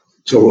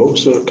So what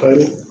was the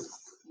title?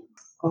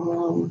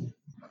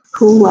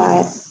 Who,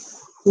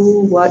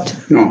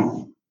 what?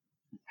 No,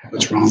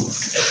 that's wrong.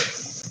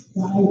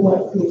 Why,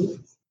 what, who?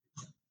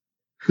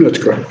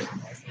 That's correct.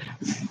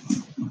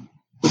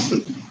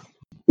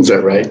 Is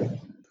that right?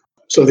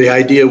 So the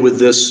idea with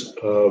this,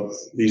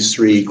 these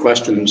three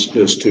questions,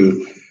 is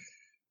to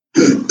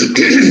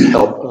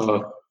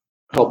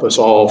help us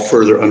all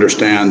further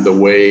understand the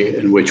way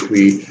in which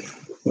we,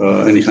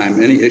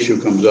 anytime any issue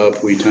comes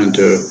up, we tend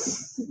to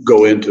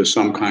go into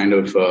some kind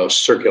of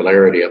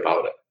circularity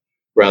about it,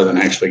 rather than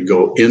actually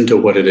go into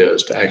what it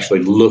is, to actually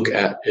look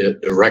at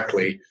it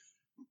directly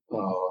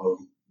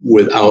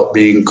without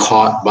being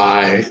caught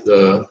by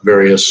the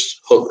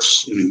various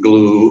hooks and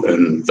glue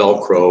and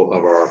Velcro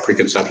of our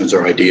preconceptions,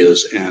 our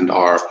ideas, and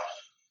our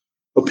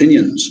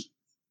opinions.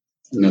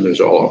 And then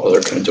there's all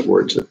other kinds of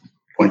words that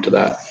point to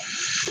that.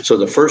 So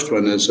the first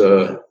one is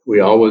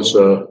we always,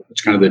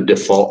 it's kind of the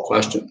default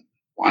question.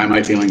 Why am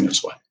I feeling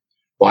this way?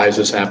 Why is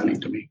this happening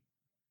to me?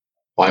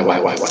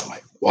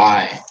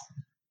 Why?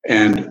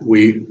 And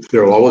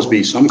there will always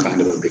be some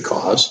kind of a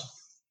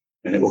because,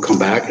 and it will come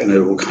back and it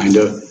will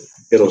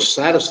it'll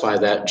satisfy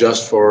that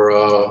just for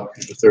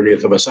the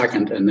 30th of a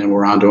second, and then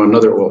we're on to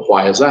another. Well,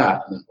 why is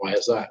that? And then why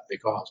is that?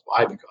 Because.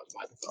 Why? Because.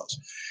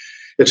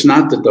 It's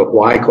not that the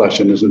why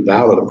question isn't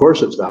valid. Of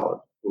course it's valid.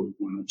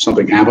 When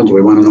something happens,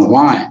 we want to know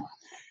why.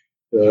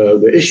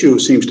 The issue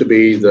seems to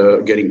be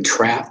the getting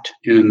trapped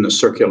in the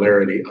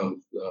circularity of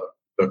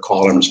the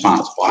call and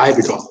response. Why?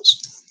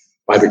 Because.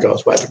 Why?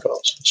 Because.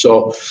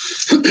 So,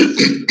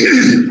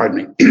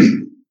 pardon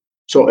me.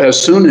 So as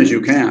soon as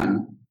you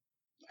can,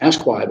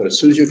 ask why, but as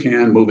soon as you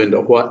can, move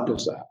into what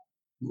is that?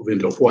 Move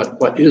into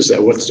what is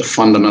that? What's the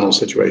fundamental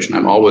situation?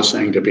 I'm always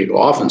saying to people,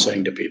 often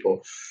saying to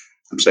people,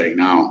 I'm saying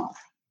now,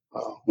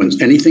 when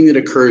anything that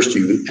occurs to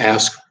you,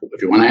 ask,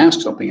 if you want to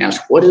ask something,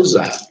 ask, what is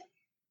that?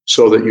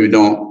 So that you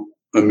don't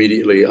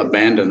immediately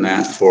abandon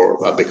that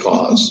for a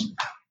because.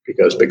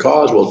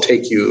 Because will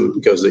take you,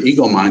 because the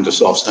ego mind, the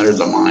self-centered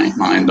the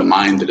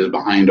mind that is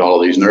behind all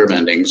of these nerve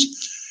endings,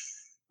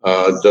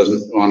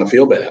 doesn't want to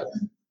feel bad.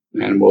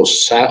 And will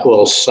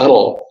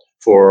settle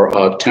for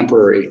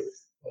temporary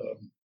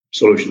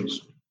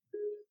solutions.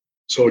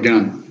 So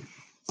again,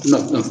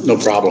 no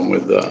problem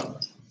with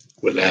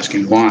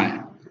asking why.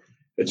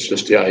 It's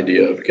just the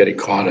idea of getting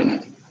caught in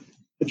it.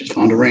 I just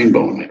found a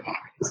rainbow in my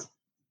pocket.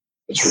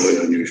 It's really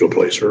an unusual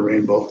place for a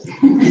rainbow.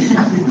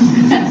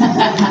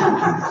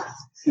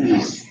 Yeah.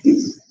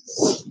 You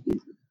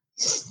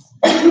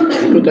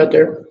put that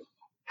there?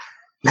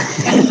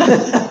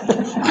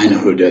 I know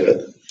who did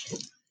it.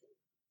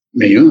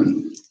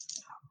 Mayun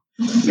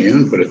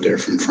put it there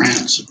from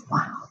France.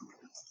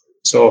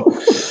 So,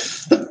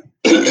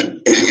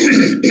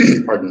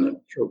 pardon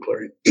the throat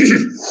clearing.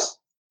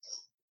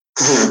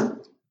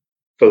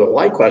 So the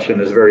why question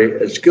is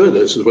it's good.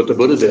 This is what the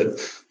Buddha did.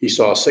 He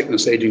saw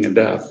sickness, aging, and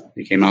death.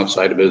 He came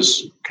outside of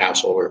his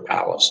castle or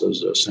palace,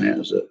 as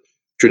the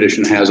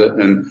tradition has it,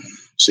 and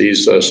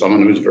sees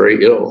someone who's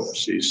very ill,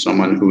 sees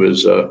someone who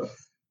is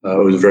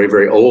very,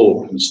 very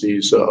old, and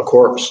sees a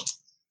corpse.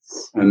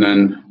 And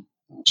then,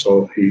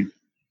 so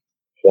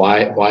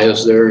why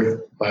is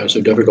there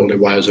difficulty?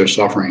 Why is there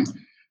suffering?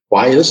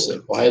 Why is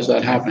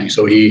that happening?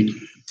 So he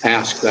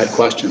asked that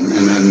question,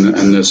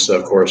 and this,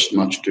 of course,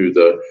 much to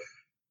the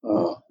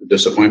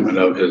disappointment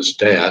of his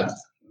dad,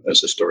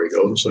 as the story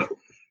goes,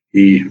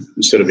 he,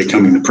 instead of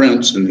becoming the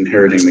prince and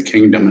inheriting the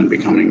kingdom and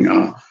becoming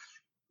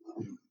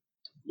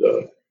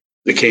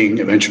the king,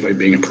 eventually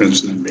being a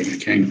prince and then being a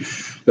king,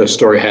 the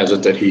story has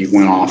it that he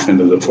went off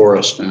into the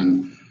forest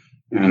and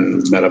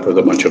met up with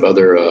a bunch of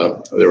other,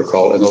 they were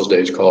called, in those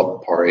days,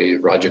 called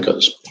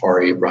paribrajakas,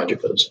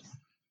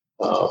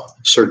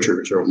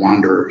 searchers or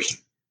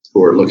wanderers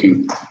who are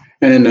looking.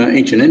 And in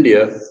ancient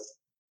India,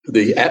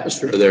 the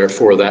atmosphere there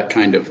for that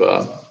kind of,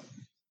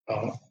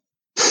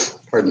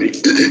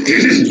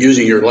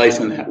 using your life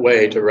in that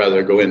way to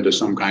rather go into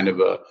some kind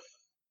of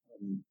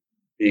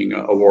being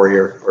a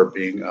warrior or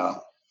being a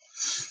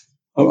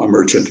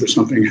merchant or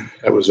something,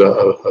 that was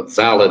a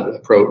valid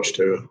approach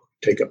to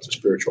take up the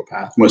spiritual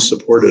path, was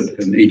supported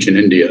in ancient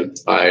India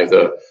by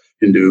the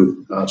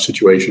Hindu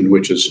situation,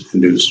 which is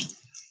Hindus,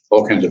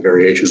 all kinds of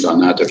variations on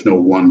that. There's no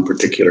one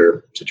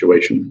particular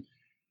situation.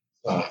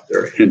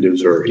 There are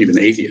Hindus or even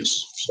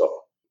atheists,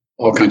 so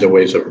all kinds of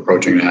ways of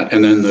approaching that.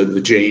 And then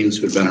the Jains,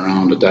 who'd been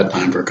around at that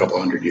time for a couple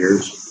hundred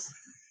years,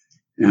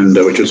 and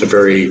which was a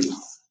very,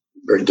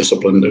 very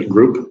disciplined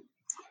group.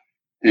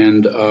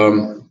 And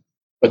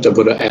but the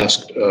Buddha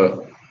asked,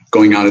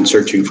 going out and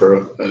searching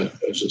for,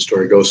 as the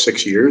story goes,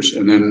 6 years,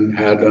 and then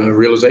had a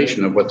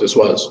realization of what this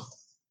was.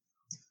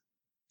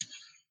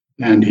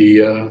 And he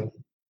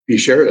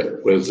shared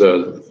it with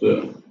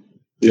the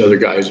other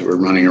guys that were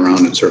running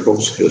around in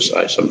circles.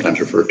 I sometimes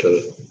refer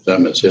to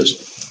them as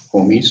his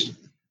homeboys.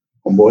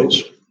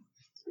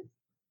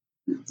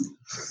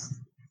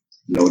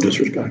 No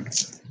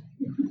disrespect.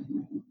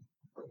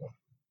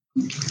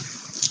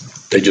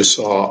 They just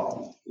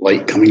saw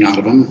light coming out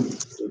of him.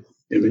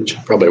 The image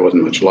probably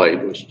wasn't much light.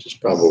 It was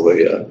just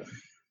probably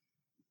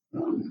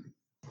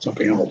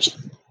something else.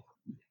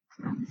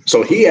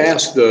 So he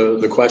asked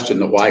the question,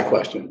 the why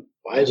question.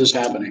 Why is this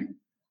happening?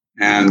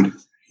 And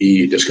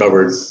he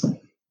discovered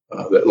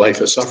that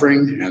life is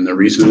suffering, and the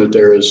reason that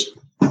there is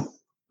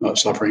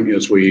suffering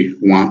is we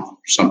want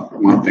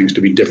things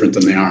to be different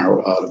than they are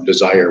out of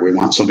desire. We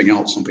want something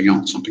else, something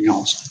else, something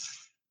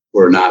else.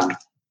 We're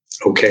not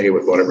okay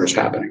with whatever is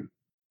happening.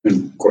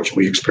 And of course,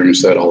 we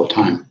experience that all the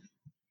time.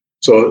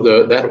 So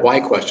that why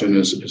question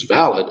is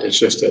valid. It's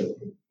just that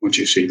once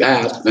you see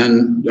that,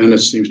 then it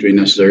seems to be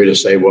necessary to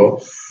say,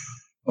 well,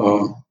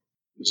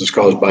 this is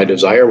caused by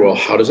desire. Well,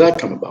 how does that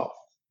come about?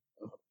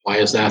 Why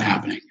is that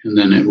happening? And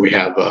then we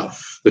have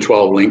the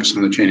 12 links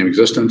in the chain of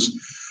existence,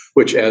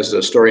 which, as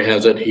the story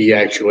has it, he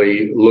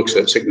actually looks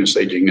at sickness,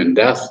 aging, and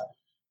death.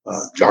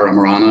 Jara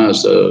Marana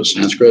is the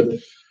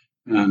Sanskrit,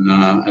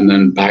 and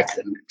then back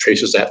and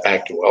traces that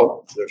back to,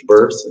 well, there's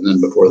birth, and then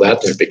before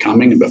that there's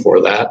becoming, and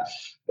before that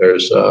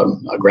there's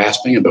a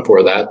grasping, and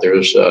before that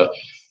there's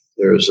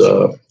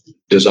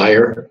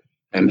desire,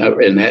 and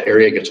in that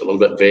area it gets a little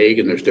bit vague,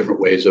 and there's different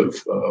ways of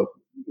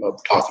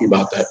talking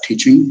about that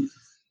teaching.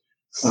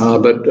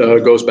 But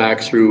goes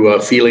back through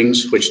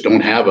feelings which don't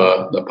have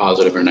the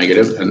positive or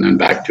negative, and then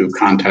back to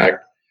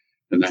contact,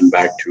 and then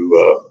back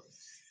to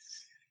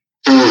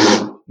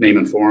name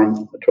and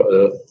form,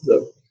 the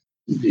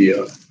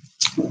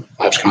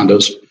five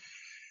skandhas,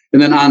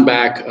 and then on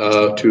back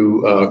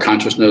to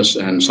consciousness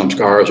and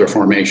samskaras or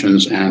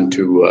formations, and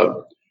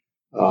to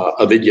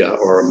avidya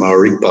or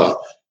maripa,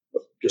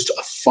 just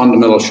a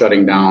fundamental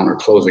shutting down or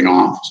closing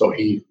off. So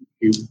he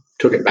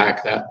took it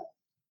back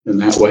in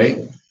that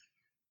way.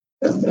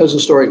 As the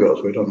story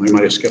goes, we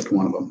might have skipped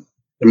one of them.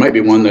 There might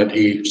be one that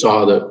he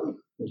saw that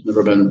has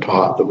never been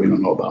taught that we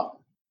don't know about,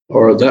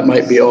 or that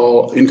might be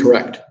all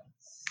incorrect.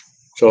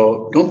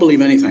 So don't believe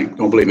anything.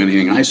 Don't believe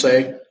anything I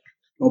say.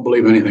 Don't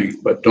believe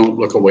anything, but don't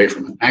look away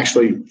from it.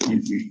 Actually,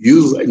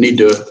 you need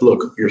to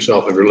look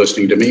yourself. If you're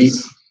listening to me,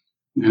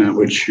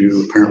 which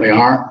you apparently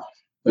are,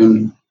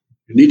 then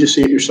you need to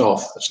see it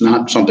yourself. It's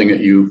not something that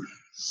you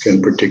can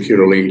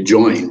particularly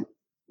join.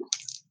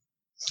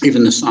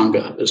 Even the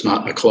Sangha is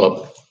not a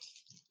club.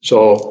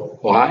 So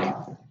why?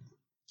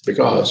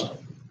 Because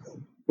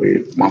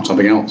we want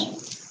something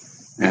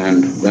else.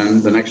 And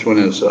then the next one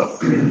is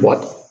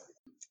what?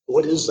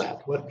 What is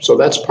that? So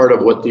that's part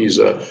of what these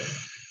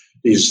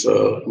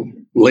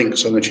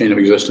links on the chain of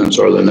existence,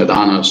 or the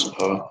nidanas.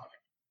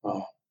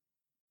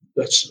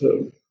 That's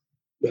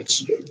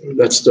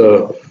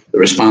the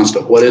response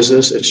to what is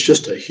this? It's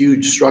just a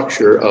huge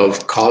structure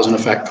of cause and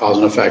effect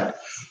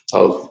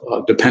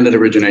of dependent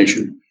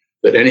origination.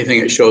 That anything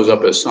that shows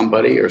up as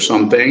somebody or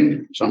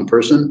something, some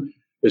person,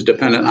 is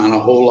dependent on a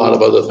whole lot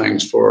of other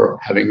things for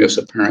having this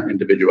apparent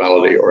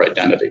individuality or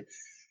identity.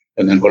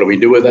 And then what do we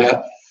do with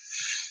that?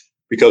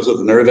 Because of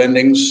the nerve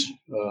endings,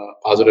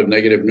 positive,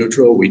 negative,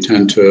 neutral, we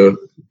tend to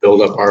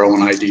build up our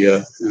own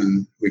idea,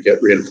 and we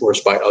get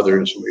reinforced by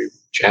others. We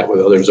chat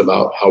with others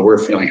about how we're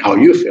feeling, how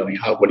you're feeling,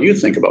 what do you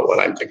think about what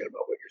I'm thinking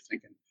about what you're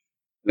thinking.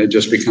 And it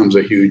just becomes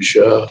a huge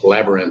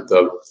labyrinth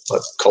of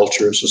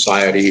culture,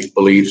 society,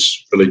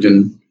 beliefs,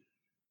 religion,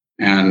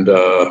 and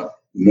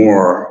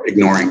more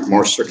ignoring,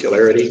 more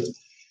circularity,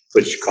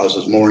 which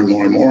causes more and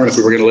more and more. And if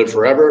we were going to live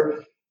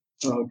forever,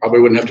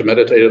 probably wouldn't have to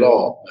meditate at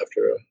all.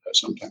 After, I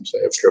sometimes say,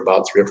 after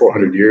about 300 or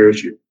 400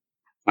 years, you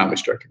finally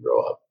start to grow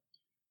up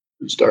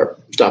and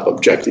stop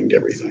objecting to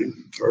everything,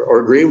 or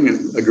agreeing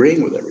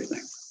with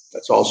everything.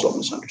 That's also a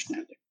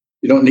misunderstanding.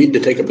 You don't need to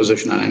take a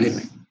position on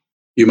anything.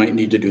 You might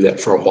need to do that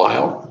for a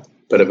while,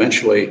 but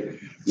eventually,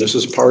 this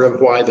is part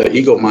of why the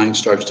ego mind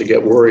starts to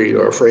get worried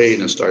or afraid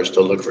and starts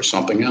to look for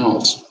something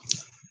else.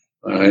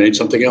 I need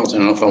something else. I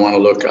don't know if I want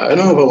to look. I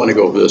don't know if I want to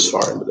go this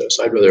far into this.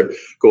 I'd rather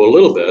go a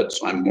little bit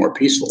so I'm more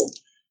peaceful.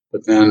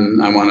 But then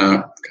I want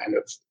to kind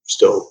of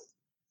still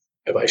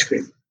have ice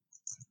cream,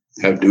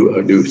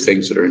 do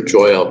things that are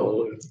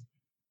enjoyable.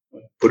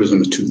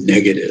 Buddhism is too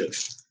negative,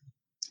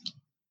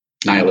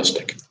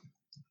 nihilistic.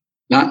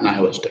 Not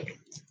nihilistic.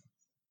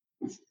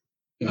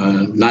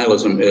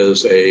 Nihilism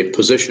is a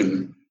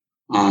position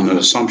on an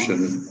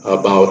assumption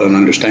about an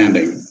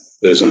understanding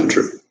that is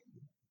untrue.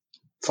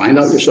 Find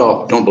out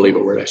yourself. Don't believe a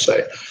word I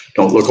say.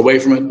 Don't look away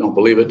from it. Don't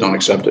believe it. Don't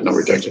accept it. Don't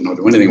reject it. Don't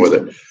do anything with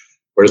it.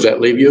 Where does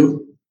that leave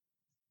you?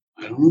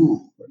 I don't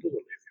know. Where does it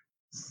leave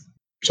you?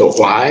 So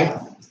why?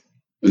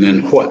 And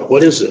then what?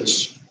 What is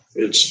this?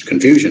 It's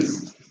confusion.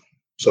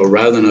 So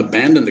rather than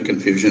abandon the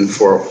confusion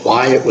for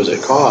why it was a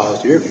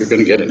cause, you're going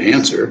to get an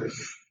answer.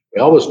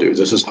 We always do.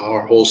 This is how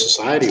our whole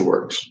society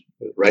works.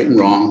 Right and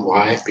wrong.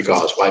 Why?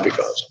 Because. Why?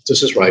 Because.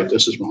 This is right.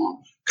 This is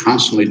wrong.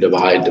 Constantly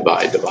divide,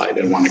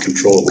 and want to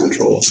control.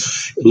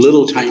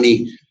 Little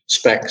tiny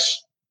specks,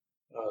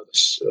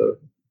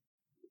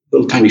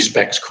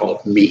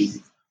 called me,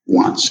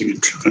 wants to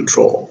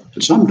control.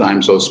 And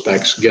sometimes those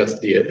specks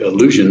get the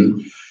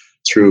illusion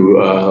through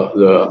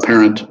the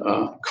apparent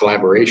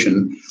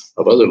collaboration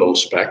of other little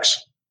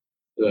specks.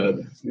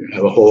 You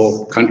have a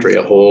whole country,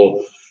 a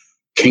whole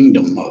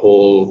kingdom, a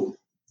whole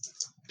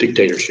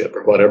dictatorship,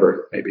 or whatever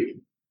it may be.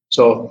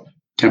 So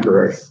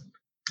temporary.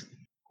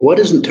 What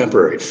isn't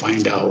temporary?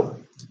 Find out.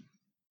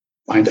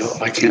 Find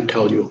out. I can't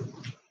tell you,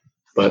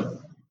 but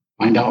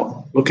find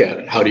out. Look at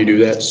it. How do you do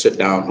that? Sit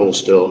down, hold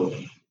still,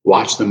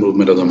 watch the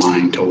movement of the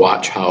mind to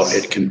watch how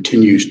it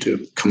continues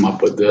to come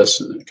up with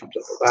this, and then it comes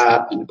up with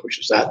that, and it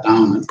pushes that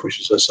down, and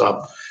pushes this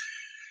up.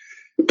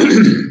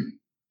 And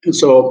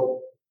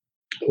so,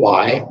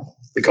 why?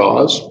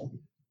 Because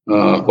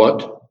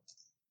what?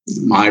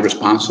 My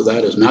response to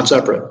that is not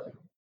separate.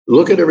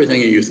 Look at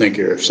everything and you think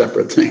you're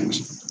separate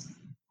things.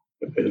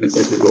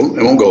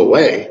 It won't go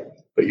away,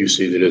 but you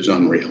see that it's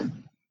unreal.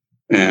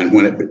 And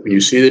when you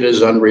see that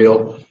it's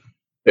unreal,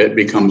 it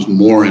becomes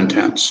more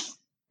intense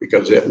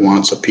because it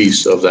wants a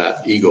piece of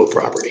that ego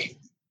property.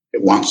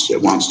 It wants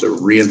to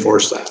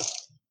reinforce that.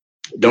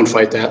 Don't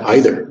fight that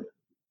either.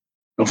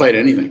 Don't fight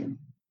anything.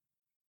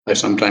 I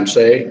sometimes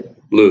say,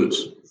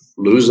 lose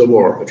the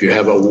war. If you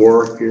have a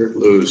war here,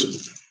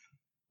 lose.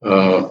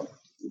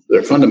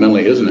 There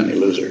fundamentally isn't any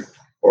loser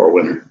or a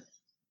winner.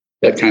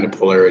 That kind of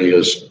polarity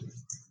is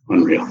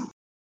unreal.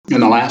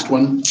 And the last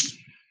one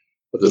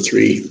of the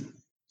 3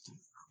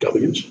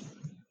 W's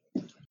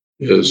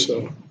is,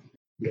 I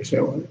say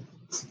what?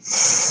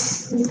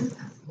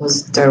 We'll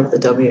start with the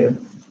W.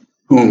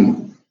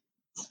 Whom?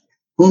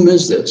 Whom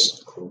is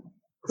this? Who?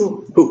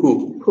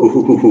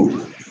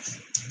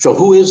 So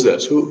who is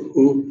this?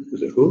 Who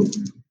is it? Who?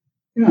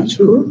 Yeah, it's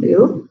who.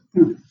 You?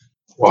 Yeah.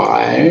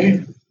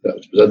 Why?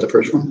 Was that the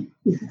first one?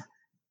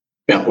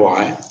 Yeah,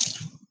 why?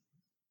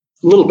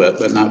 A little bit,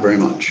 but not very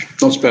much.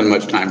 Don't spend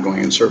much time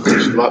going in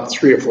circles. About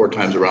 3 or 4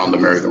 times around the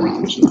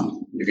merry-go-round is enough.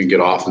 You can get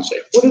off and say,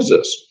 what is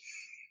this?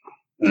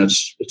 And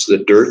it's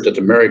the dirt that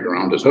the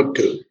merry-go-round is hooked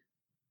to.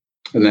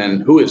 And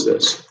then, who is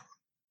this?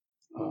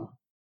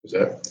 Is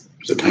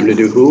it time to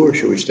do who, or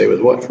should we stay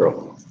with what for a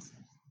while?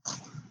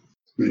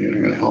 You're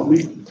going to help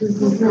me?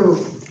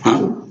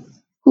 Huh?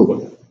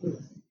 Who?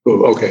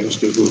 Okay, let's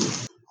do who.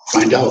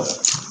 Find out.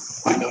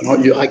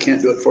 No, I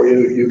can't do it for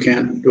you. You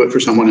can't do it for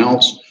someone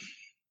else.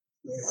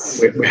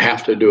 We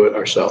have to do it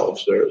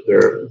ourselves.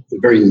 The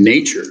very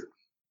nature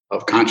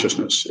of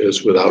consciousness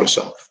is without a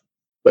self.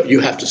 But you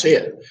have to see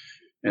it.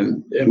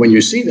 And when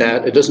you see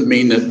that, it doesn't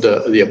mean that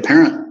the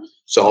apparent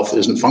self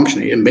isn't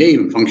functioning. It may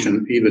even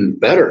function even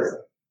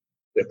better,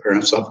 the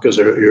apparent self, because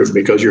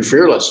you're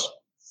fearless.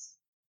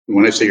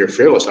 When I say you're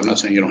fearless, I'm not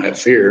saying you don't have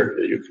fear.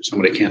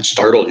 Somebody can't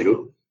startle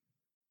you.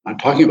 I'm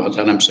talking about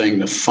that. I'm saying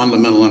the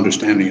fundamental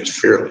understanding is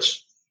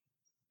fearless.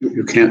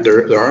 You can't.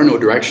 There are no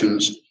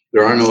directions.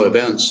 There are no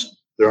events.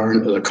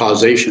 The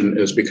causation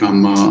has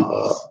become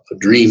a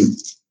dream.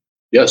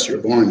 Yes,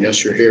 you're born.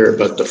 Yes, you're here.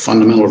 But the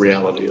fundamental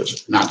reality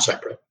is not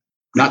separate.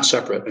 Not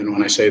separate. And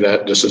when I say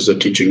that, this is the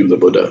teaching of the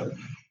Buddha.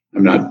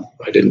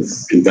 I didn't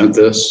invent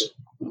this.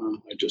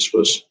 I just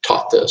was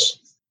taught this.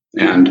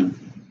 And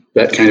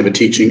that kind of a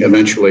teaching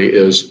eventually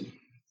is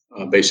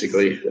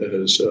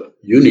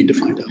you need to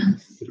find out.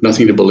 There's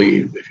nothing to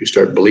believe. If you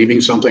start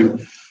believing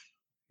something,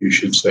 you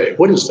should say,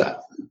 what is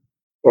that?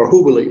 Or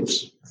who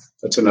believes?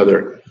 That's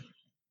another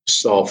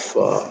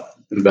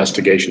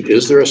self-investigation.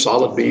 Is there a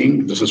solid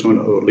being? This is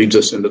what leads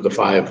us into the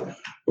 5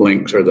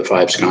 links or the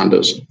 5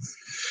 skandhas.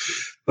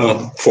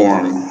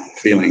 Form,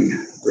 feeling,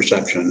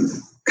 perception,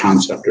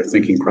 concept, or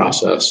thinking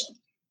process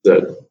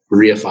that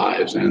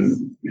reifies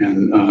and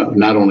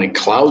not only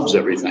clouds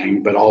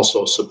everything, but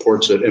also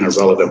supports it in a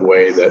relative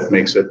way that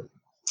makes it,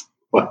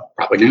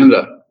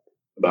 propaganda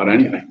about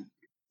anything.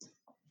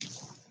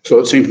 So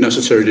it seems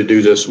necessary to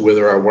do this with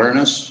our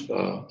awareness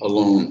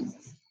alone.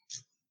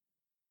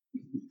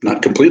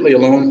 Not completely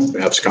alone.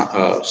 We have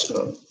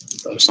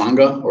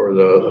Sangha, or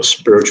the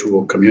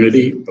spiritual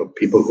community of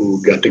people who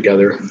get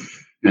together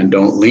and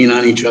don't lean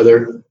on each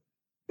other,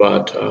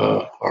 but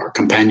are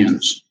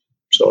companions.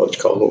 So it's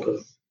called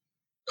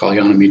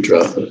Kalyana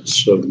Mitra.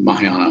 It's a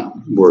Mahayana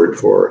word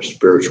for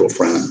spiritual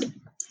friend.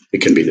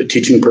 It can be the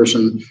teaching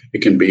person.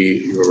 It can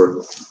be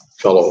your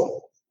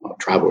fellow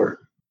traveler.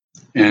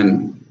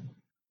 And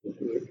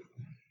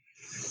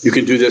you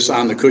can do this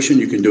on the cushion.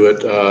 You can do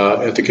it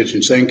at the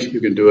kitchen sink.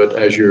 You can do it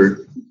as you're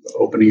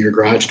opening your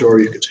garage door.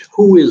 You can say,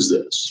 who is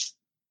this?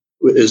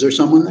 Is there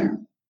someone there?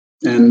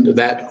 And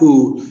that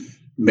who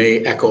may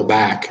echo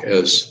back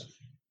as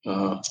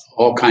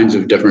all kinds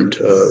of different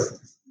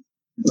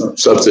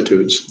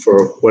substitutes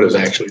for what is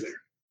actually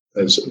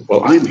there. As,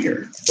 well, I'm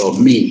here. Well,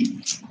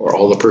 me, or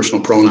all the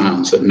personal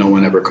pronouns that no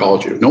one ever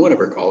called you. No one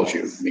ever calls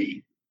you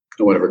me.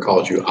 No one ever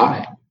calls you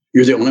I.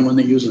 You're the only one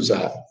that uses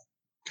that.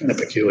 Kind of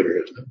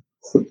peculiar, isn't it?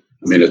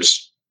 I mean,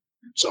 it's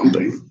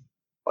something.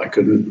 Why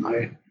couldn't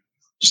I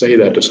say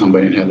that to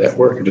somebody and have that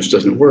work? It just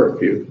doesn't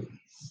work. You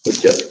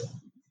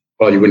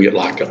wouldn't get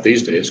locked up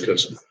these days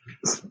because,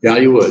 yeah,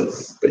 you would,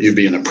 but you'd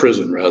be in a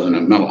prison rather than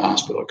a mental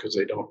hospital because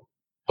they don't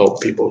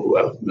help people who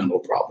have mental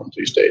problems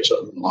these days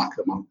other than lock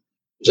them up.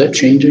 Is that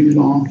changing at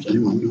all? Does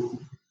anyone know?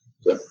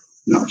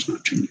 No, it's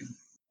not changing.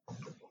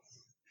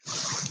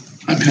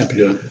 I'm happy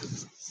to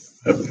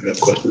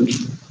have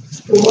questions.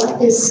 What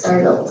is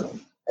startled?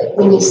 Like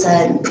when you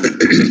said,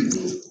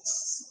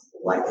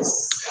 what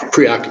is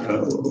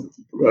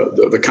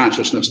the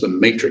consciousness, the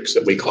matrix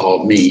that we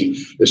call me,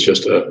 is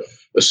just a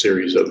a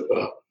series of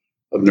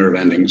nerve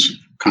endings,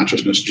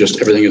 consciousness.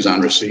 Just everything is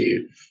on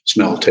receive: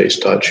 smell,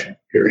 taste, touch,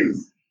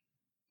 hearing,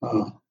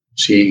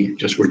 seeing.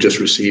 We're just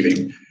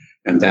receiving,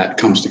 and that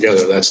comes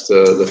together. That's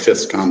the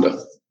fifth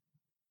skandha.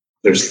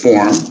 There's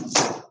form,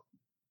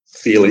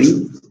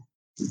 feeling.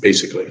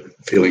 Basically,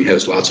 feeling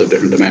has lots of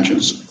different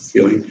dimensions.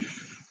 Feeling,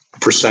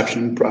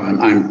 perception.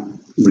 I'm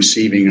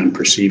receiving and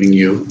perceiving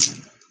you.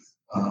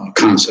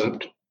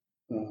 Concept.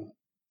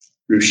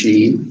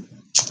 Routine.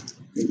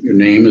 Your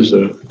name is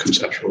a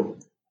conceptual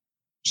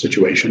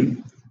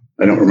situation.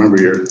 I don't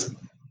remember your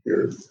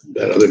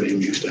that other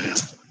name you used to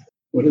have.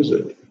 What is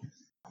it?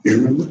 You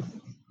remember?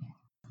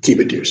 Keep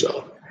it to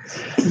yourself.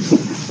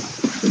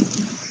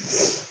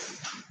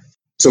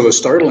 So the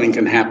startling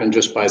can happen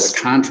just by the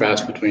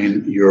contrast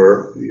between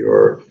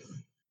you're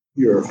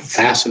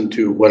fastened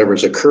to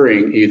whatever's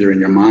occurring, either in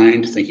your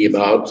mind, thinking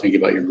about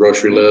your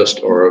grocery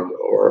list,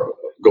 or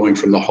going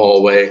from the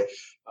hallway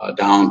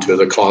down to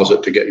the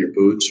closet to get your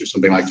boots or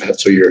something like that.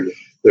 So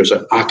there's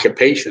an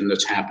occupation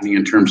that's happening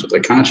in terms of the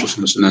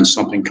consciousness, and then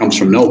something comes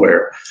from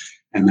nowhere,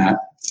 and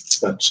it's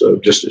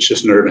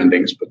just nerve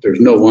endings. But there's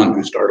no one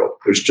who's startled.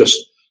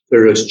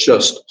 There is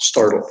just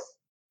startled.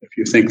 If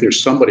you think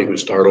there's somebody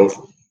who's startled,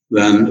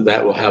 then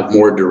that will have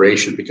more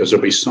duration, because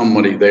there'll be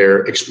somebody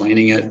there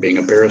explaining it, being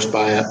embarrassed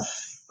by it,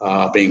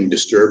 being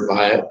disturbed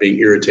by it, being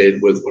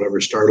irritated with whatever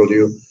startled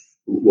you.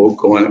 We'll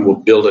go in and we'll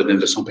build it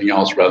into something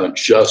else rather than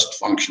just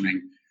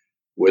functioning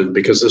with,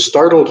 because the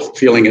startled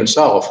feeling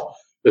itself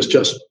is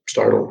just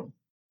startled.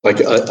 Like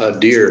a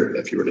deer,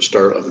 if you were to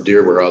startle a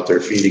deer, were out there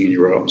feeding and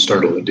you were out and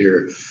startled a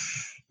deer,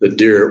 the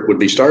deer would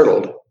be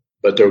startled,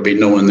 but there would be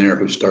no one there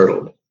who's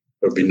startled.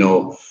 There would be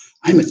no,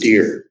 I'm a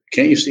deer.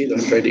 Can't you see that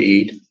I'm trying to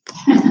eat?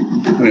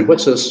 I mean,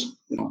 what's this,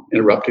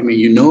 interrupting me?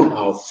 You know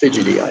how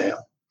fidgety I am.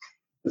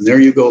 And there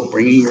you go,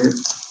 bringing your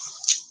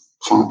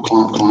clomp,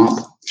 clomp,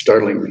 clomp,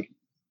 startling me.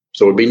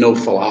 So it would be no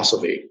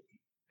philosophy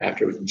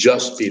after. It would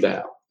just be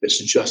that. It's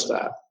just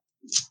that.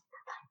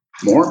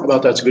 More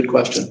about that's a good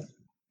question.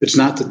 It's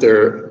not that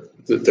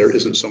there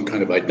isn't some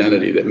kind of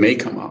identity that may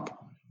come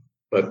up,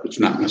 but it's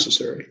not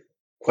necessary.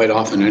 Quite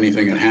often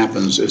anything that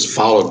happens is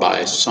followed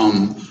by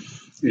some,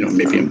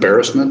 maybe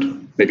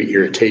embarrassment, maybe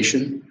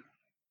irritation.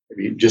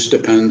 Maybe it just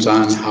depends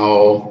on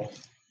how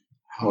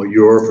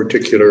your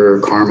particular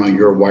karma,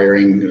 your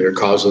wiring, their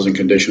causes and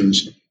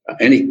conditions,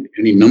 any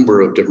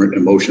number of different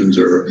emotions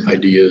or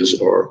ideas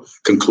or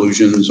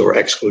conclusions or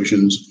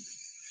exclusions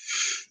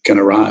can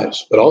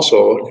arise. But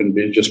also it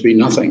can just be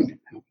nothing.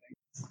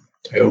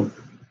 So,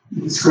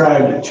 you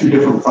described two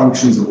different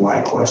functions of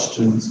why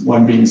questions,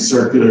 one being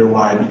circular,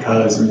 why,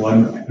 because, and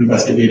one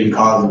investigating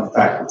cause and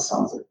effect, which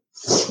sounds like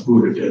what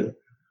Buddha did.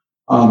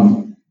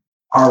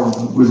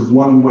 Was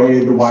one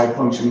way the why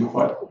function,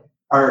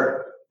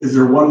 is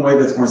there one way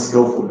that's more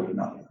skillful than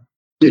another?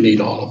 You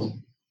need all of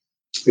them.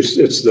 It's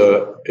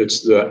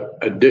the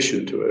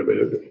addition to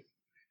it.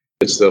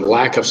 It's the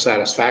lack of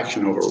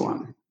satisfaction over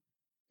one.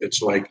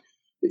 It's like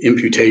the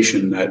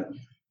imputation that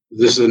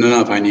this isn't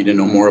enough. I need to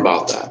know more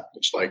about that.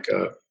 It's like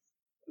a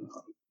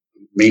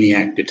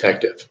maniac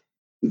detective.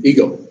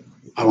 Ego.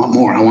 I want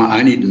more.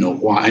 I need to know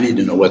why. I need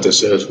to know what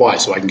this is. Why?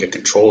 So I can get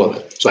control of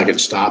it. So I can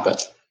stop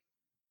it.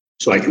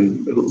 So I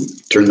can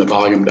turn the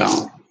volume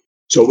down.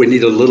 So we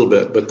need a little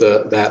bit, but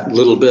that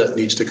little bit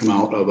needs to come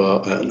out of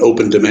an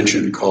open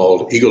dimension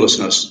called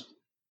egolessness,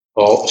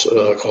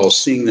 called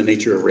seeing the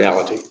nature of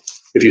reality.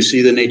 If you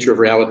see the nature of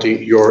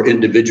reality, your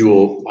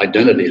individual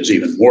identity is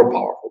even more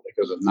powerful,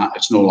 because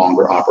it's no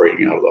longer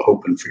operating out of the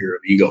hope and fear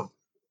of ego.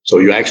 So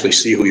you actually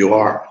see who you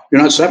are.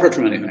 You're not separate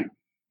from anything.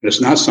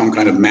 It's not some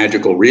kind of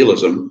magical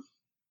realism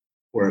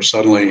where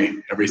suddenly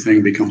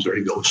everything becomes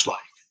very ghost-like.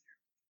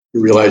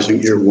 You're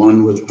realizing you're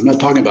one with, I'm not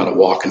talking about a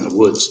walk in the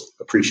woods,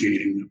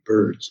 appreciating the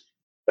birds.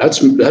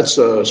 That's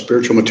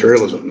spiritual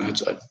materialism.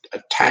 That's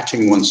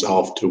attaching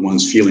oneself to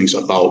one's feelings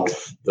about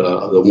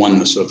the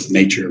oneness of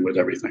nature with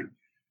everything.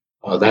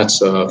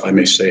 That's, if I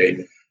may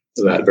say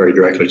that very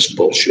directly, it's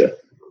bullshit.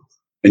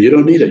 And you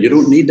don't need it. You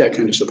don't need that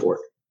kind of support.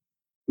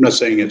 I'm not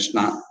saying it's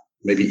not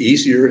maybe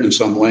easier in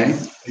some way.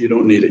 You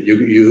don't need it.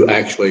 You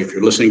actually, if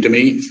you're listening to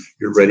me,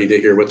 you're ready to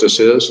hear what this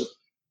is.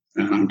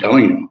 And I'm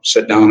telling you,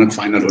 sit down and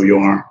find out who you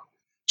are.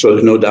 So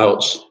there's no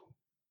doubts.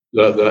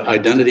 The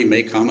identity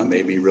may come. It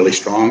may be really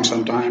strong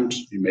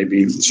sometimes. You may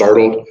be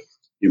startled.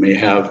 You may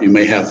have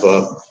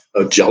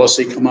a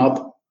jealousy come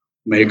up.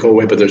 May go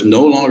away, but there's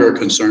no longer a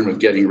concern with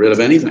getting rid of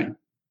anything.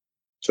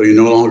 So you're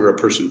no longer a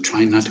person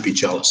trying not to be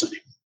jealous anymore.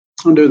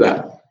 Don't do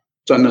that.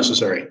 It's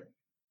unnecessary.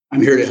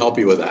 I'm here to help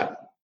you with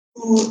that.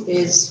 Who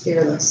is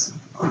fearless?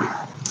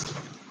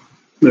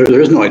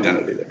 There is no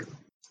identity there.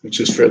 It's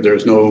just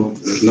there's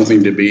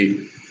nothing to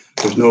be.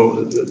 There's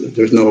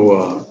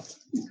no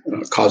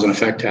cause and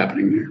effect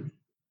happening there.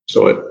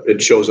 So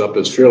it shows up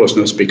as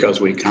fearlessness because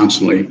we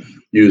constantly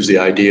use the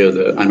idea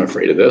that I'm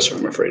afraid of this, or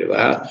I'm afraid of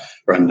that,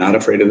 or I'm not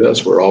afraid of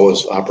this. We're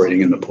always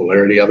operating in the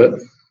polarity of it.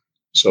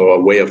 So a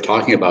way of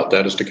talking about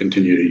that is to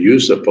continue to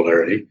use the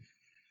polarity,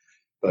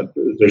 but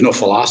there's no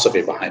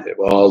philosophy behind it.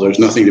 Well, there's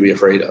nothing to be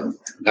afraid of.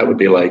 That would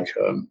be like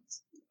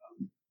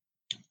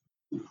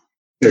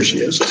There she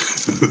is.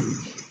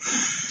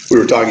 We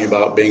were talking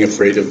about being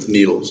afraid of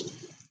needles.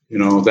 You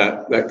know,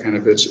 that kind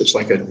of, it's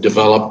like a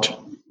developed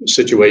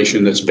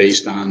situation that's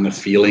based on the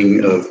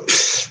feeling of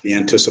the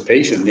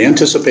anticipation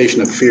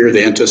of fear,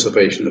 the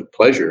anticipation of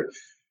pleasure.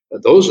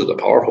 Those are the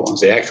powerful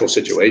ones. The actual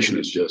situation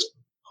is just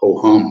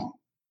ho-hum,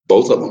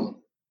 both of them,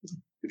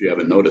 if you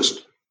haven't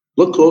noticed.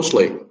 Look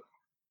closely. I'm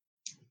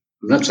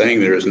not saying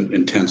there isn't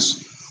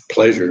intense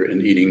pleasure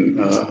in eating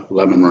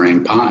lemon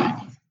meringue pie,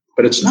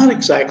 but it's not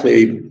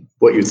exactly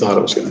what you thought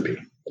it was going to be.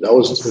 It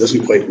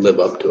doesn't quite live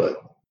up to it.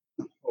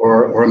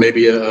 Or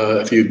maybe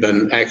if you've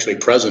been actually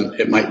present,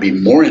 it might be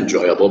more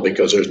enjoyable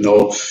because there's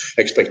no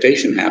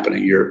expectation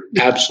happening. You're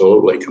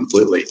absolutely,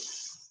 completely,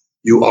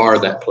 you are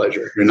that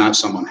pleasure. You're not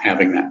someone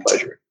having that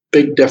pleasure.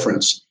 Big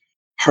difference.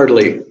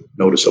 Hardly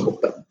noticeable,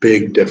 but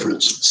big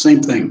difference.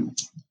 Same thing.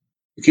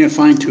 You can't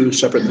find two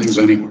separate things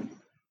anywhere.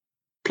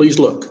 Please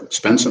look,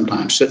 spend some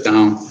time, sit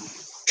down,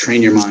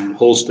 train your mind,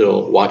 hold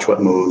still, watch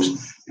what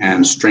moves,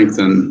 and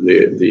strengthen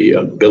the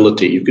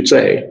ability, you could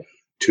say,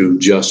 to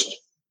just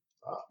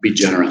be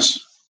generous,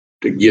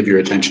 to give your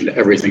attention to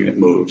everything that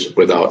moves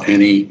without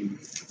any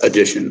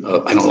addition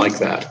of, I don't like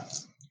that,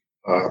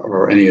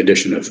 or any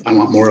addition of, I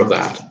want more of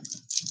that.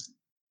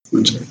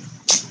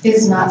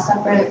 Is not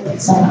separate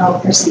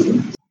somehow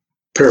perceived?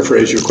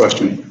 Paraphrase your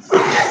question.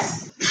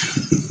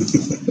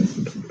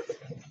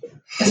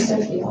 Is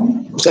there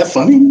feeling? Was that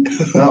funny?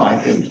 No,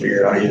 I couldn't figure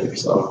it out either,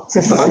 so.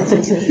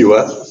 You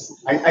what?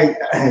 I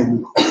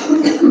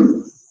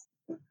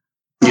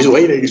He's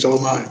waiting, so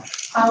am I.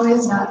 How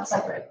is not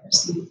separate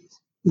perceived?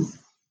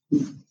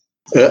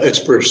 It's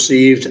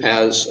perceived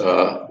as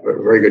a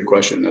very good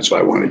question. That's why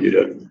I wanted you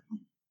to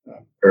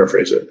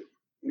paraphrase it.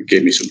 It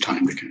gave me some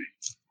time to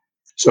connect.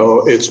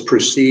 So it's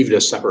perceived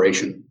as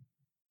separation.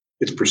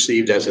 It's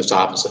perceived as its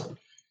opposite.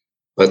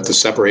 But the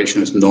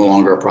separation is no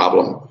longer a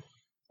problem.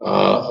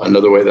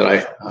 Another way that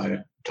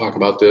I talk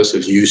about this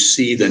is you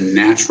see the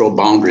natural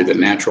boundary, the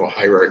natural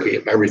hierarchy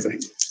of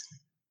everything.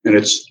 And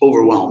it's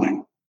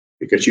overwhelming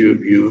because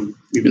you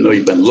even though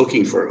you've been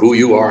looking for who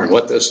you are and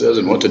what this is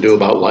and what to do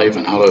about life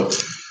and how to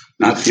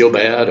not feel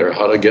bad or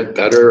how to get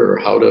better or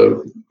how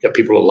to get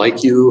people to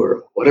like you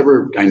or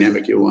whatever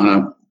dynamic you want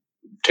to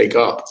take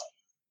up,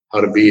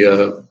 how to be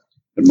in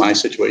my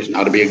situation,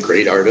 how to be a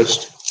great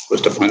artist was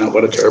to find out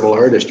what a terrible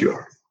artist you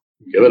are.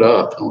 Give it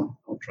up. Don't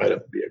try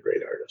to be a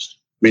great artist.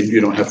 I mean,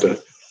 you don't have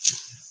to,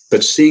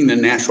 but seeing the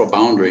natural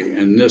boundary,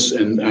 and this,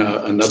 and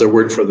another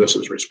word for this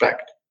is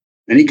respect.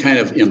 Any kind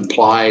of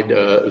implied,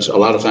 a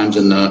lot of times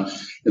in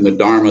the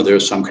Dharma,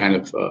 there's some kind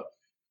of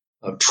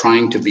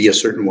trying to be a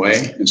certain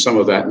way, and some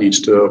of that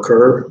needs to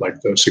occur, like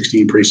the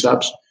 16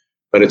 precepts,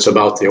 but it's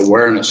about the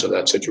awareness of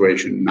that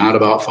situation, not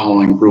about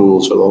following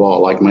rules of the law.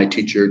 Like my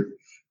teacher,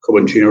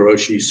 Kobun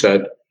Roshi,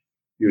 said,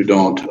 you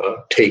don't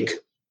take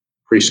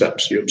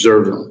precepts, you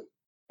observe them.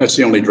 That's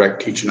the only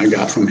direct teaching I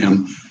got from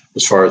him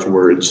as far as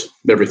words.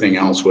 Everything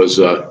else was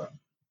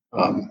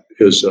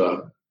his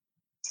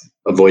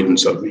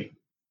avoidance of me,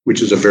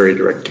 which is a very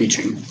direct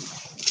teaching.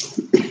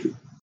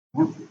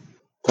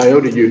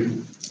 Tayo, did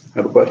you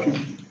have a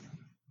question?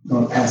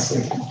 No, pass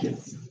it. Thank you.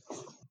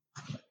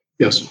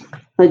 Yes.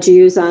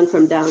 Jiyuzan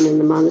from down in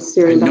the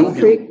monastery in Battle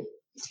Creek.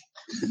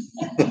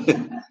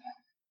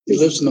 He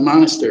lives in the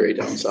monastery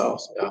down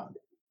south. Yeah.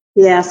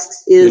 He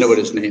asks, You know what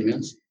his name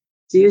is?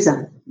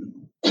 Jiyuzan,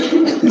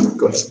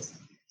 Go ahead.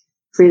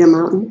 Freedom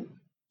Mountain?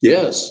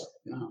 Yes.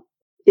 Yeah.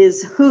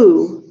 Is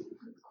who,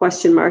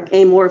 question mark,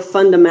 a more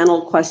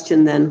fundamental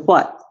question than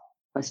what,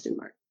 question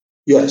mark?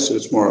 Yes,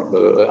 it's more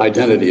the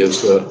identity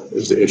is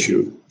the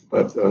issue,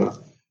 but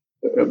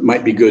it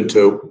might be good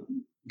to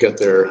get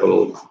there a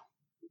little,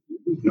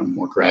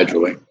 more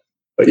gradually.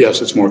 But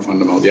yes, it's more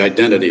fundamental. The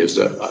identity is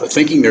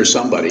thinking there's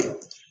somebody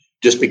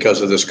just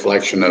because of this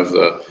collection of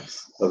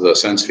the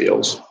sense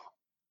fields.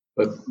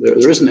 But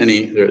there isn't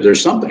any.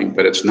 There's something,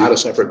 but it's not a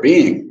separate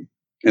being.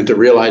 And to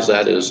realize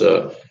that is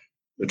the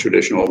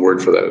traditional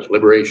word for that is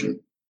liberation.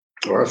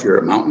 Or if you're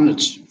a mountain,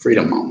 it's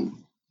Freedom Mountain.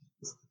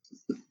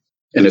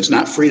 And it's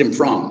not freedom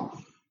from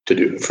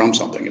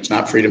something. It's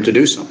not freedom to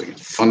do something.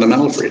 It's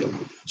fundamental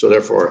freedom. So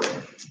therefore,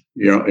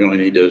 you only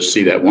need to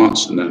see that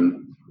once, and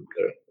then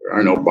there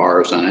are no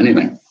bars on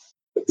anything.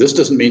 This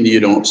doesn't mean that you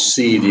don't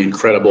see the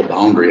incredible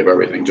boundary of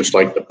everything, just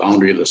like the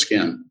boundary of the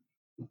skin,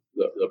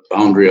 the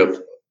boundary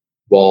of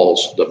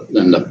walls,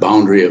 and the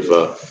boundary of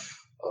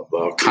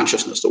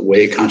consciousness, the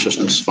way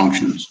consciousness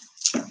functions.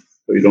 So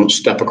you don't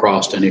step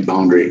across any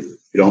boundary.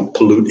 You don't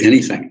pollute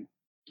anything,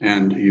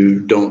 and you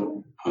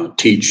don't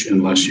teach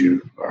unless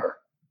you are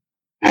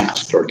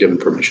asked or given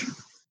permission.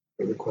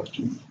 Further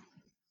question?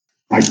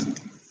 Mike?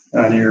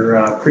 On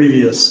your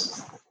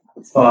previous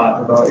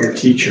thought about your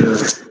teacher,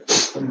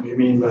 what do you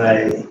mean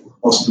by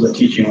most of the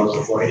teaching was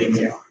avoiding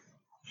you?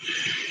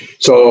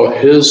 So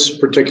his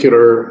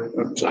particular,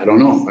 I don't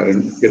know. I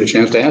didn't get a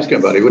chance to ask him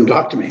about it. He wouldn't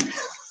talk to me.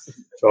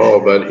 So,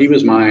 but he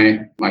was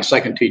my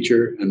second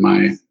teacher, and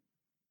my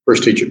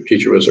first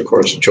teacher was, of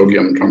course,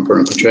 Chogyam Trungpa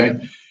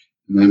Rinpoche.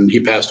 And then he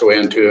passed away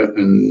in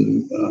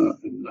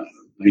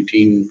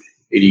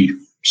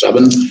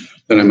 1987.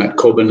 Then I met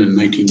Coben in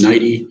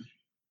 1990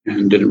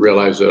 and didn't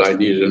realize that I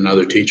needed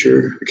another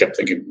teacher. I kept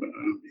thinking, I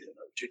need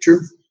another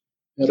teacher.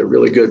 I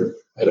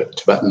had a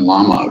Tibetan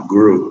Lama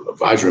guru, a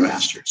Vajra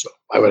master. So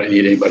why would I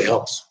need anybody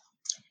else?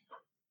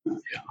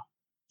 Yeah.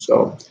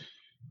 So,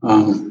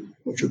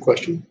 what's your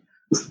question?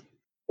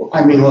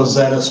 I mean, was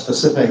that a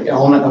specific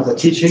element of the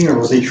teaching, or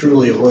was he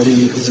truly avoiding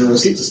you because there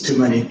was just too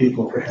many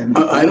people for him?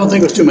 I don't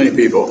think it was too many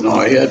people. No,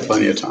 he had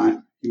plenty of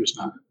time. He was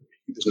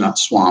not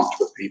swamped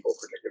with people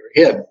particularly.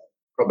 He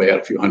probably had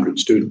a few hundred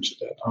students at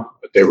that time,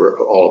 but they were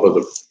all over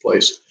the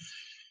place.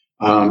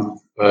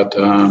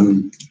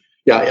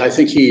 Yeah, I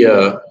think he,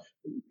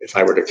 if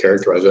I were to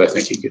characterize it, I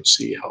think he could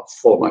see how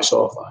full of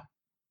myself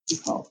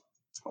how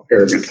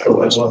arrogant I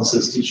was. That was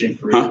his teaching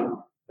for you. Huh?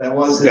 That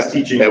was his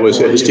teaching. That was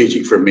his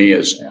teaching for me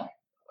is, Yeah.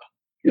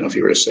 if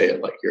you were to say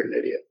it like you're an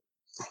idiot.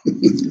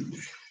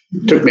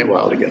 It took me a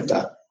while to get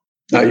that.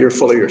 Now you're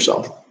full of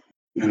yourself,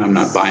 and I'm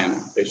not buying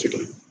it,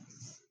 basically.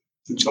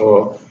 And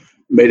so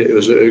it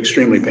was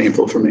extremely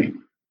painful for me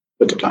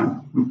at the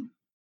time.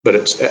 But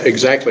it's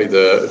exactly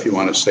if you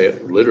want to say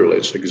it literally,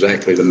 it's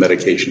exactly the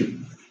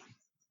medication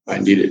I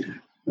needed.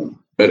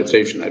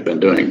 Meditation I'd been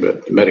doing,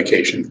 but the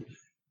medication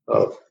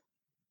of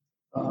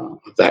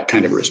that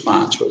kind of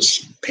response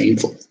was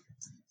painful.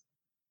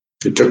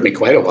 It took me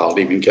quite a while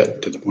to even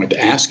get to the point to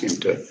ask him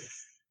to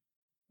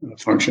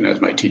function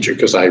as my teacher,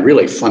 because I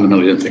really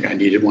fundamentally didn't think I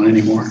needed one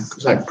anymore,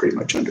 because I pretty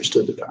much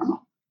understood the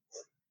Dharma.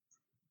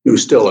 It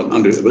was still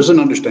it was an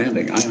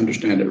understanding. I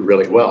understand it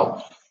really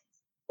well,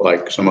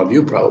 like some of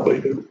you probably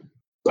do.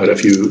 But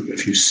if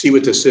you see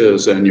what this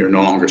is, then you're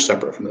no longer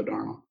separate from the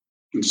Dharma.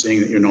 And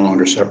seeing that you're no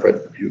longer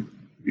separate, you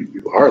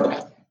are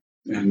that.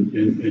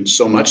 And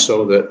so much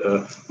so that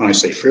when I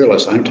say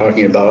fearless, I'm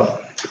talking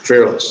about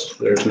fearless.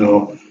 There's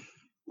no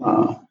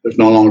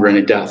longer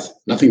any death.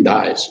 Nothing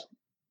dies.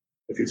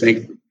 If you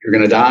think you're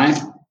going to die,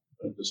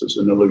 this is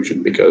an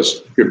illusion,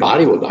 because your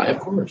body will die, of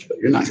course, but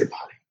you're not your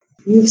body.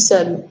 You've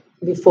said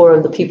before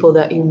of the people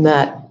that you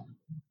met,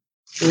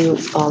 you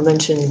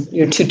mentioned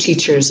your two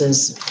teachers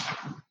as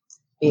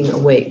being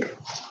awake.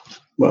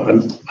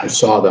 Well, I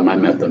saw them, I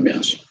met them,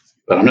 yes.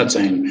 But I'm not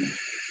saying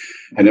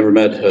I never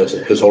met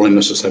His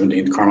Holiness the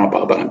 17th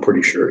Karmapa, but I'm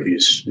pretty sure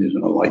he's an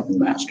enlightened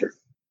master.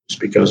 It's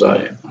because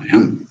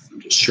I'm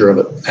just sure of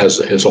it. As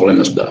His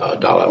Holiness Dalai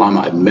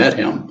Lama, I've met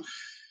him,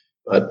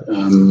 but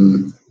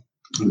I'm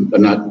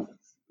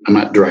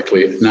not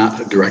directly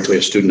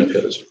a student of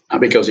his.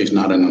 Not because he's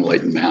not an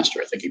enlightened master.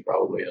 I think he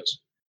probably is.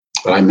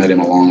 But I met him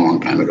a long,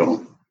 long time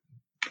ago,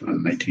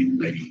 in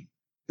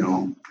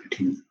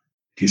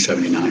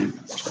 1979.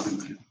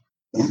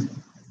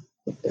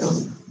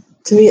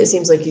 To me, it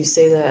seems like you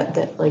say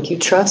that like you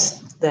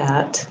trust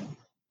that.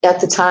 At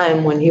the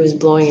time when he was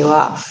blowing you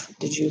off,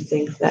 did you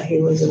think that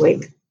he was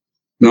awake?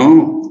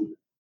 No,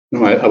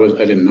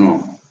 I didn't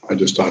know. I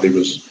just thought he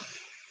was.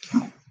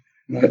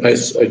 I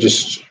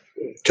just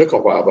took a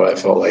while, but I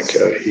felt like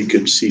he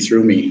could see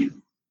through me.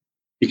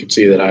 He could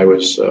see that I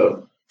was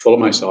full of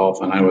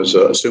myself, and I was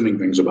assuming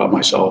things about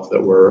myself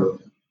that were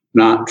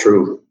not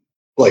true.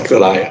 Like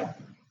that I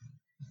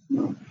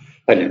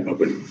didn't know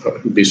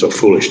it would be so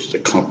foolish to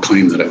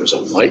claim that I was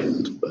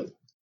enlightened, but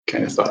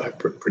kind of thought I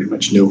pretty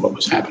much knew what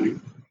was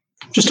happening.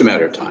 Just a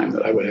matter of time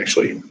that I would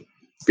actually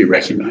be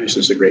recognized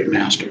as a great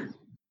master.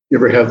 You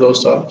ever have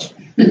those thoughts?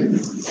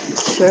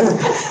 Sure.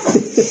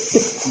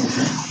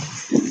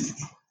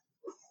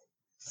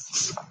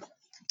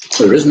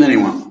 So there isn't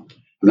anyone.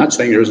 I'm not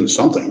saying there isn't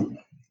something.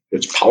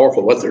 It's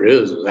powerful. What there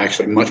is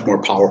actually much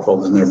more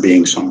powerful than there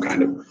being some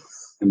kind of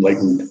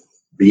enlightened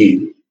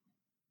being.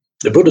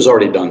 The Buddha's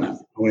already done that.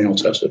 Nobody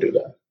else has to do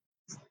that.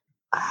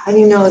 How do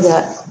you know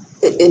that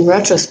in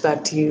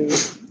retrospect you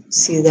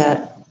see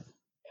that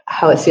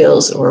how it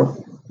feels, or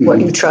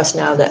what you trust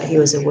now that he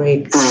was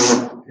awake?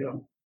 Yeah.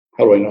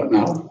 How do I know it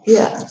now?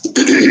 Yeah.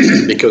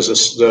 Because it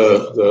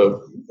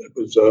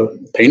was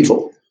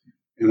painful,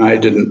 and I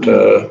didn't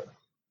do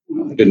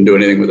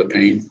anything with the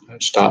pain. I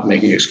stopped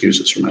making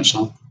excuses for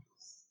myself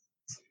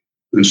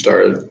and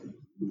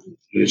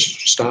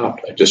just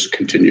stopped. I just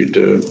continued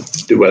to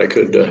do what I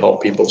could to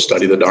help people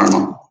study the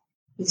Dharma.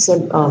 You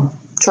said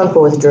Trungpa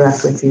was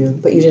direct with you,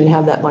 but you didn't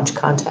have that much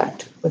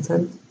contact with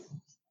him.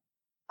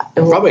 I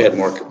probably had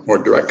more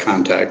direct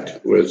contact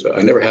with.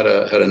 I never had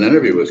an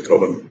interview with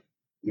Coben.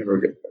 He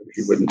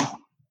wouldn't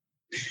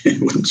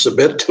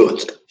submit to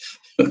it.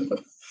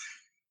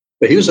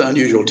 But he was an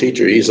unusual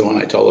teacher. He's the one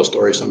I tell the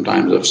story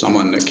sometimes of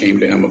someone that came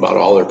to him about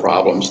all their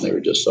problems, and they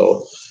were just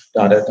so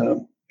down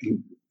in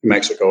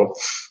Mexico.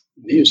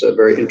 He was a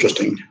very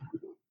interesting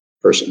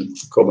person,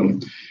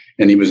 Coben,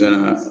 and he was in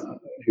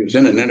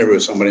an interview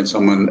with somebody, and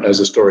someone, as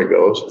the story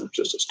goes, it's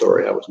just a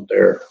story, I wasn't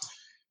there,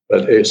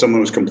 but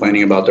someone was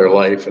complaining about their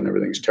life and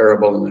everything's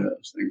terrible and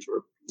things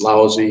were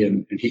lousy,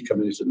 and he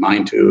comes and he said,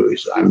 mine too. He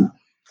said, I'm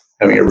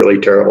having a really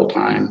terrible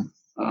time.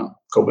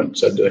 Coben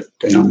said to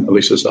him, at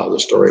least this is how the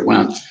story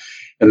went.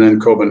 And then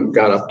Coben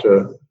got up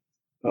to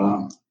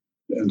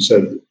and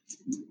said,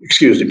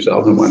 excused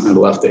himself, and went and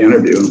left the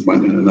interview and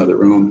went in another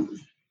room.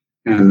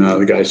 And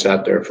the guy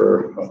sat there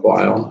for a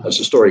while, as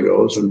the story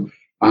goes, and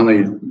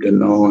finally didn't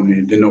know, and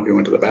he didn't know if he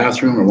went to the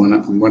bathroom or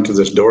went to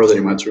this door that he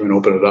went through and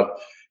opened it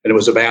up, and it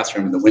was a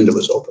bathroom and the window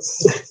was open.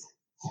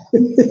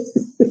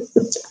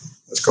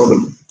 Let's call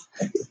him.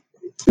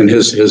 And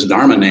his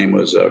Dharma name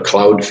was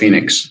Cloud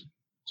Phoenix.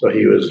 So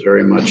he was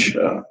very much,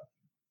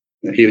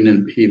 he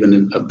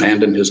even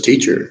abandoned his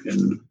teacher.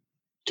 And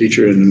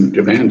teacher in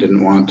Japan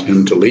didn't want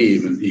him to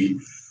leave.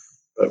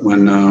 But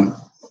when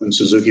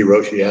Suzuki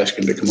Roshi asked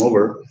him to come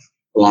over,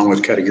 along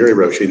with Katagiri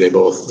Roshi, they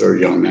both are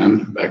young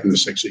men back in the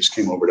 60s,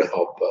 came over to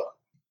help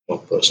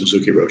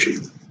Suzuki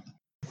Roshi.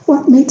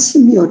 What makes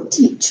him your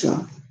teacher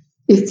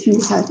if you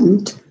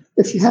haven't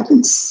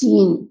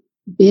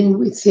been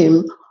with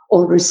him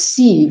or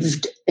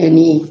received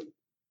any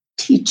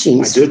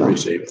teachings? I did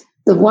receive it.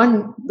 The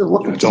one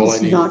That's all I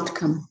does need. not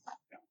come.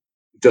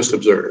 Just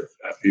observe.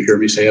 You hear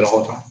me say it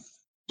all the time.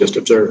 Just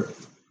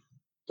observe.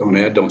 Don't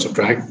add, don't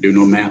subtract, do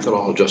no math at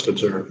all, just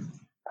observe.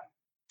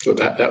 So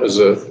that was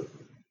a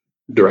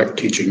direct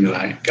teaching that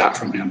I got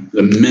from him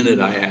the minute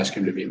I asked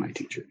him to be my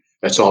teacher.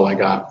 That's all I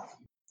got.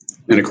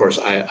 And of course,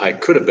 I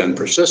could have been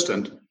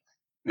persistent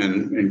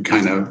and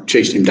kind of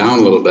chased him down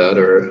a little bit,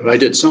 or if I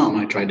did some,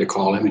 I tried to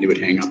call him and he would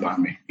hang up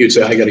on me. He would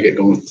say, I got to get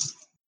going.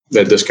 We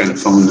had this kind of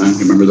phone then. You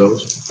remember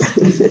those?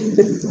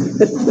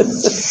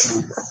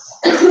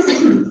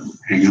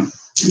 Hang up.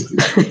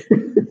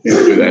 You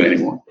don't do that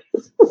anymore.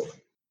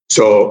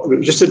 So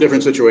just a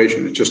different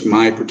situation. It's just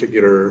my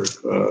particular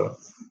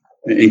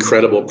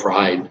incredible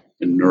pride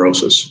and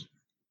neurosis,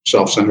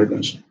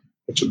 self-centeredness.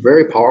 It's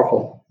very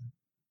powerful,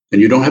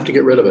 and you don't have to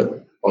get rid of it.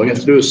 All you have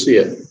to do is see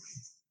it.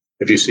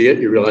 If you see it,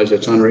 you realize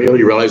it's unreal.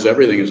 You realize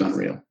everything is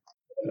unreal.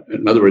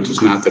 In other words,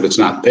 it's not that it's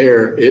not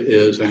there. It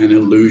is an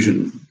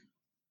illusion.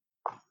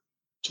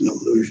 It's an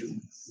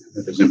illusion.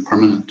 It is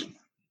impermanent.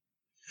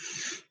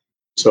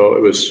 So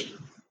it was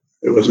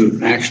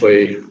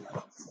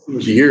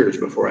years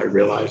before I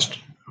realized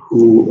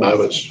who I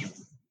was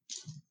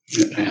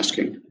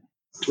asking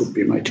to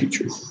be my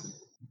teacher.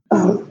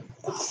 I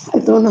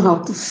don't know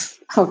how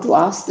to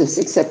ask this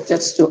except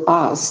just to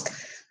ask.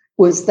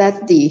 Was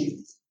that the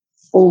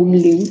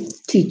only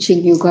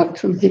teaching you got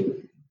from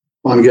him?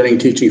 Well, I'm getting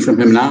teaching from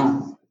him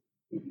now.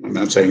 I'm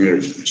not saying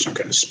there's some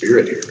kind of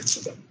spirit here.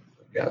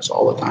 It's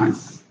all the time.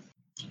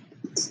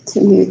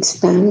 Can you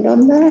expand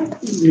on that?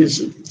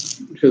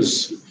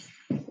 His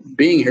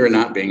being here or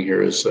not being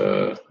here is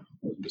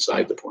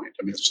beside the point.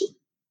 I mean,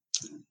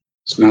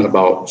 it's not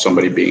about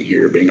somebody being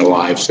here, being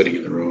alive, sitting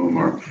in the room,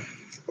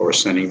 or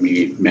sending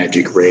me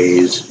magic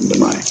rays into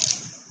my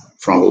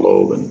frontal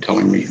lobe and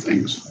telling me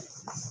things.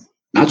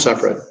 Not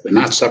separate. The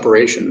not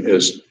separation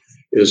is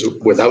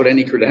without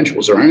any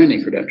credentials. There aren't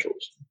any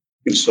credentials.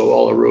 You can sew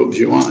all the robes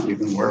you want. You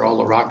can wear all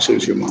the rock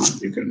suits you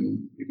want. You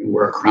can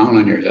wear a crown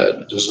on your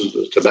head. This is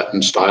the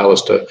Tibetan style,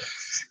 is to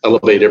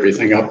elevate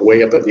everything up,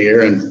 way up in the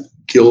air, and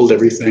gild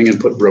everything and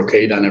put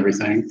brocade on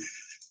everything,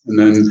 and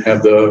then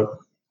have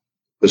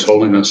this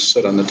holiness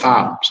sit on the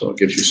top. So it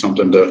gives you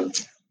something to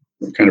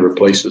kind of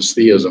replaces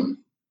theism,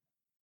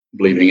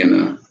 believing in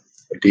a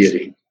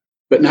deity,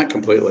 but not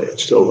completely. It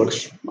still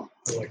looks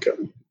like a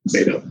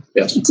made up.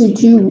 Yes.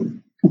 Did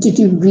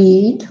you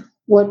read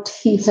what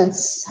he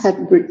had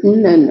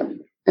written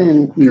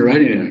and You're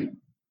writing anything.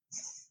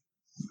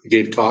 He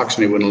gave talks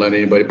and he wouldn't let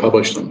anybody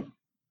publish them.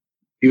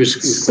 He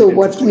was so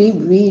what we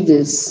read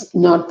is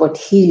not what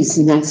he's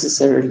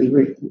necessarily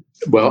written.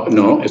 Well,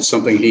 no, it's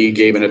something he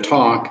gave in a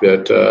talk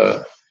that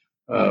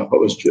what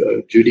was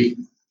Judy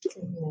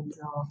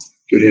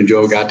and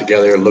Joe got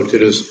together and looked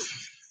at his,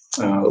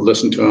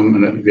 listened to him.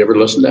 And have you ever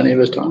listened to any of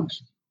his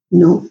talks?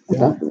 No.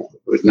 Yeah. It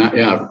was not.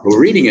 Yeah, well,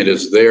 reading it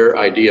is their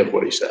idea of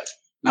what he said,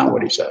 not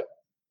what he said.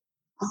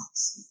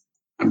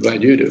 I'm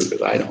glad you do,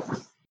 because I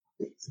don't.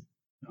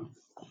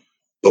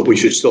 But we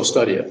should still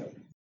study it.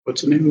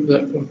 What's the name of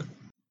that book?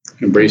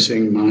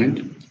 Embracing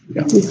Mind.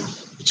 Yeah,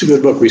 it's a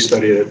good book. We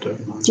studied it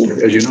at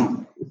Monastery, as you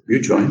know.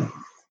 You join.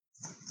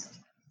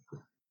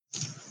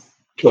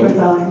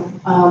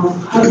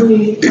 How do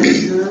we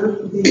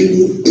observe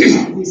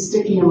these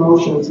sticky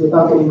emotions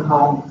without getting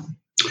caught?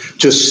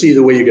 Just see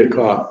the way you get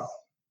caught,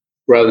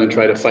 rather than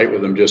try to fight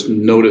with them. Just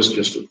notice.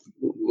 Just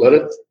let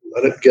it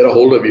get a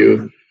hold of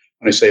you.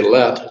 When I say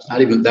let, it's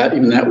not even that.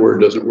 Even that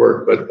word doesn't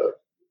work. But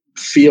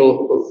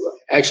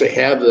actually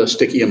have the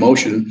sticky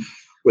emotion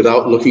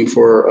without looking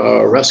for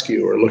a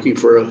rescue or looking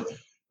for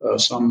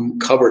some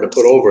cover to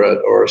put over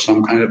it or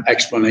some kind of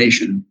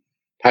explanation.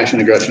 Passion,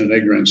 aggression, and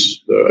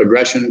ignorance. The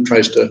aggression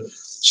tries to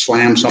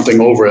slam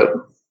something over it.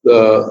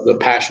 The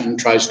passion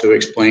tries to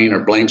explain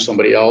or blame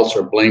somebody else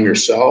or blame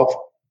yourself.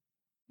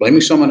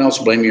 Blaming someone else,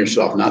 blaming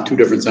yourself, not two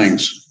different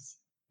things.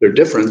 They're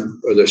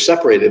different, or they're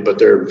separated, but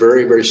they're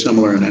very, very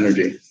similar in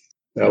energy.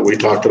 We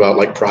talked about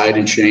like pride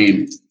and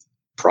shame.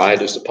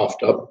 Pride is the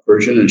puffed up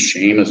version, and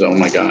shame is, oh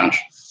my gosh,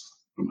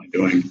 what am I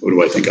doing? What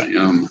do I think I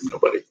am?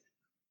 Nobody.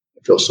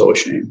 I feel so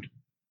ashamed.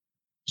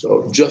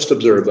 So just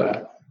observe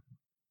that.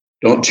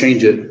 Don't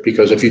change it,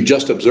 because if you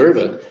just observe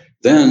it,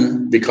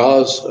 then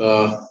because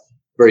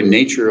very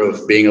nature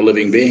of being a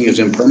living being is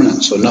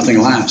impermanent, so nothing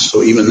lasts.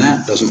 So even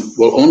that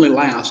will only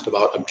last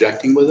about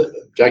objecting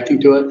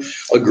to it,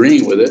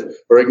 agreeing with it,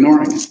 or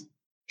ignoring it,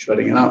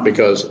 shutting it out,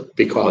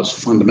 because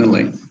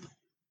fundamentally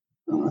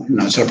you're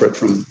not separate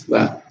from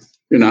that.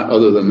 You're not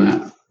other than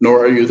that,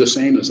 nor are you the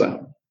same as that.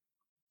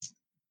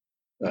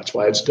 That's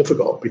why it's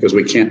difficult, because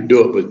we can't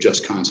do it with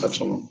just concepts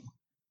alone.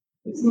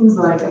 It seems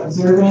like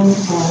observing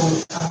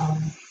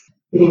and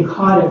getting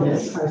caught in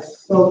it are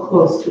so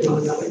close to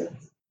one another.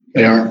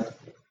 They are.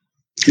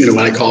 You know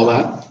what I call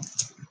that?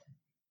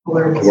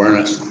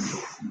 Awareness.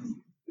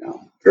 Yeah,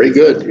 very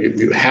good.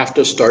 You have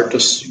to start to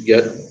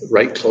get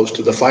right close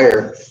to the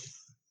fire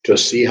to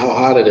see how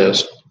hot it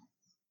is.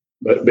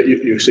 But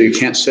so you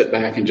can't sit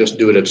back and just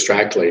do it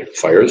abstractly.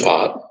 Fire is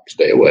hot.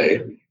 Stay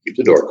away. Keep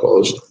the door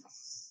closed.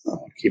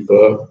 Keep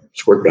a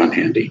squirt gun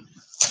handy.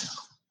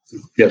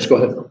 Yes, go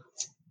ahead.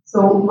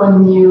 So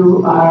when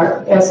you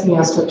are asking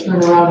us to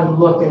turn around and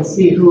look and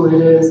see who it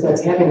is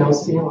that's having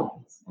those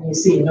feelings, and you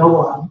see no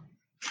one,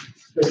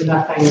 there's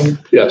nothing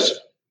Yes.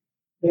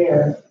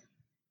 there.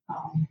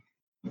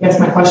 I guess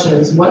my question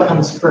is, what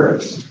comes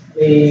first?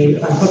 The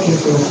unhooking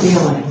from the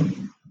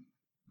feeling,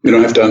 You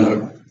don't have to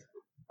unhook.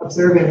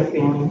 observing the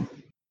feeling,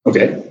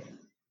 Okay.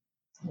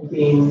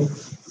 and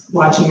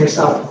watching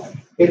yourself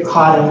get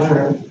caught in it,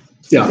 or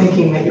Yeah.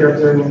 thinking that you're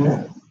observing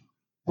it,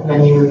 and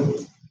then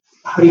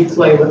how do you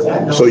play with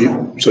that? So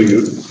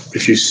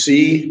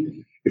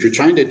if you're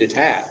trying to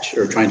detach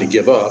or trying to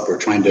give up or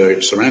trying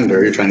to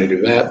surrender, you're trying to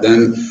do that,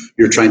 then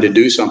you're trying to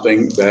do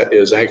something that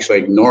is actually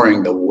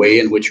ignoring the way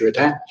in which you're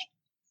attached.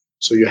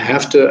 So you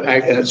have to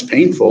act, and it's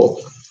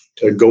painful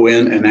to go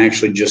in and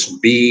actually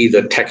just be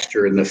the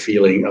texture and the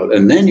feeling of,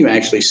 and then you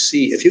actually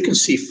see, if you can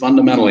see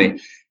fundamentally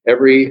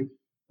every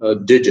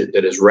digit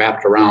that is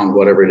wrapped around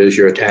whatever it is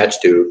you're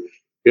attached to,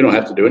 you don't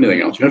have to do anything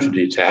else. You don't have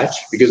to detach,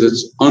 because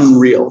it's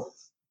unreal.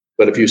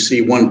 But if you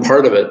see one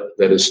part of it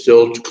that is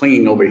still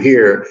clinging over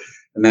here,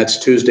 and that's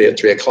Tuesday at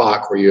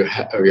 3:00, where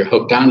you're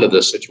hooked onto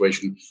this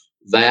situation,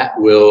 that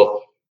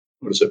will,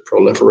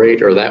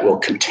 proliferate, or that will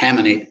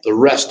contaminate the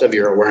rest of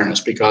your awareness.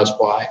 Because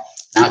why?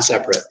 Not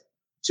separate.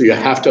 So you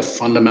have to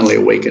fundamentally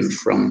awaken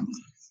from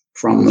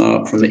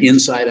the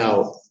inside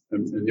out.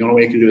 And the only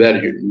way you can do that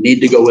is you need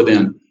to go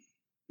within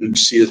and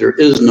see that there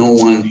is no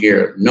one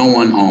here, no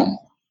one home.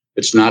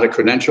 It's not a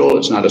credential.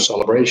 It's not a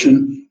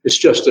celebration. It's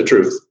just the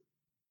truth.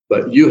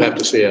 But you have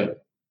to see it.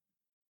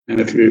 And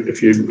if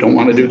you don't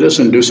want to do this,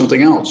 and do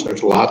something else.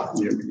 There's a lot.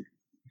 You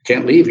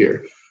can't leave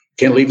here. You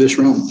can't leave this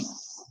room.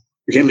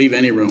 You can't leave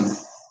any room.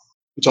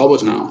 It's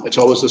always now. It's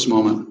always this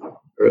moment.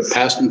 Or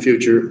past and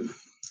future,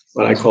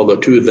 what I call the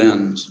two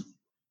thens.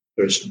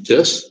 There's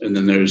this, and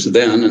then there's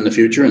then in the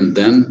future, and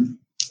then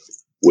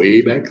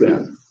way back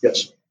then.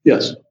 Yes.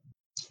 Yes.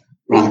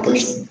 Wrong What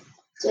person.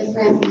 is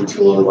different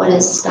between what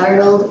is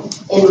startled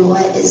and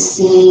what is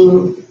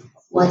seeing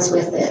what's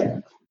with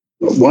it?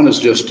 One is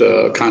just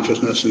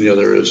consciousness, and the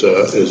other is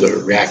a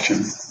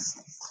reaction.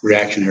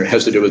 Reaction here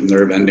has to do with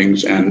nerve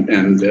endings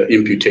and the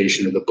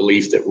imputation of the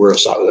belief that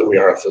we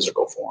are a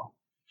physical form.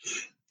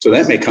 So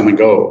that may come and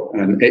go,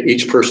 and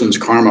each person's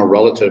karma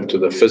relative to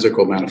the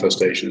physical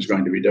manifestation is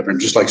going to be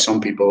different. Just like some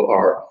people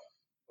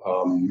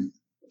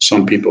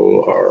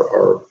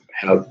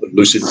have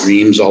lucid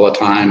dreams all the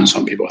time, and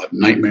some people have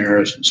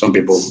nightmares. And some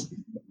people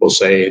will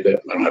say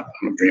that I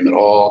don't dream at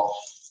all.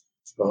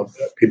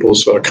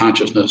 People's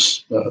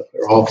consciousness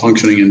are all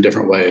functioning in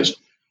different ways.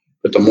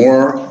 But the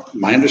more,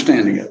 my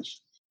understanding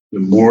is, the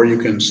more you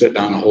can sit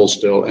down and hold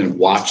still and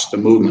watch the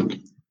movement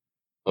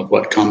of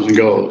what comes and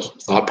goes,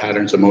 thought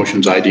patterns,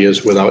 emotions,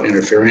 ideas, without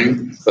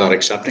interfering, without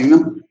accepting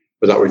them,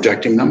 without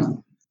rejecting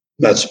them.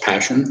 That's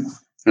passion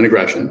and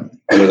aggression.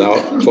 And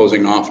without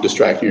closing off,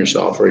 distracting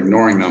yourself, or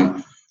ignoring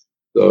them,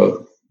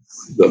 the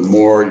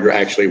more you're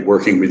actually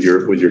working with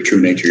your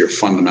true nature, your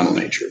fundamental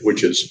nature,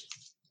 which is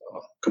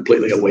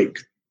completely awake.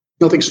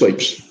 Nothing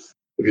sleeps.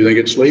 If you think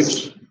it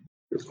sleeps,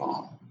 you're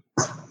calm.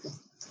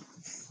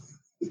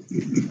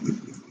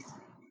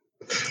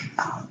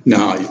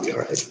 No, you'll be all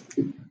right.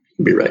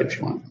 You'll be right if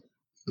you want.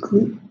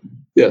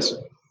 Yes.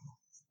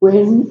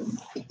 When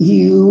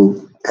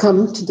you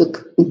come to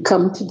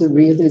the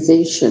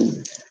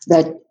realization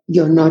that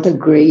you're not a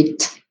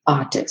great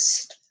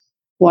artist,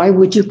 why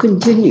would you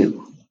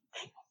continue?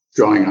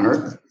 Drawing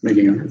art,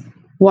 making art.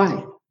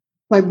 Why?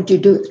 Why would you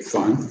do it?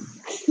 Fun.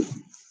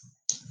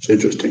 It's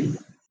interesting.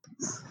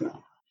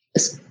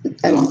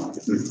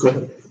 Go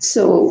ahead.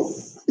 So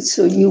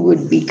you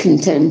would be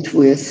content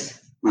with.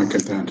 I'm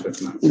content with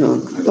that.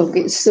 No.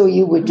 Okay. So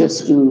you would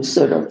just do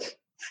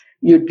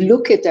you'd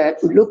look at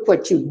that, look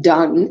what you've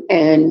done,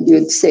 and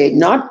you'd say,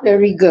 not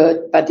very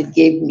good, but it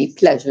gave me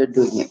pleasure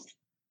doing it.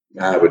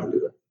 I wouldn't do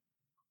that.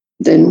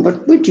 Then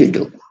what would you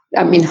do?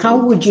 I mean, how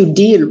would you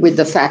deal with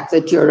the fact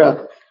that you're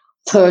a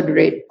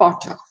third-rate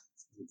potter?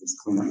 Just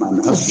clean up my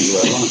mess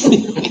and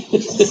do what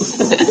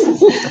I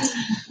want.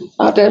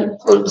 Not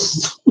helpful.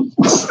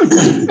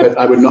 But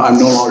I'm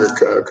no longer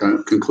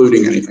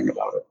concluding anything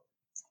about it.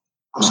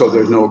 So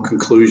there's no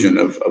conclusion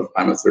of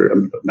I'm a third.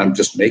 I'm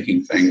just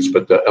making things,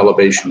 but the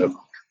elevation of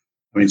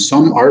I mean,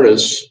 some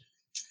artists,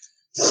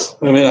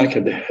 I mean, I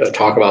could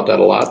talk about that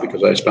a lot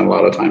because I spent a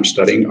lot of time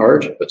studying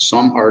art, but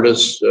some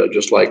artists,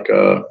 just like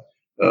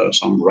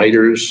some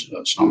writers,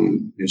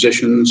 some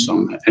musicians,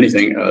 some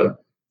anything,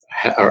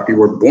 you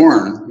were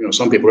born,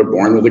 some people are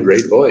born with a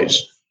great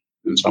voice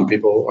and some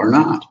people are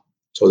not.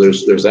 So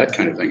there's that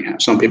kind of thing.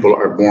 Some people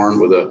are born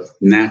with a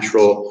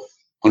natural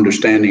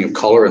understanding of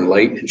color and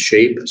light and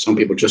shape. Some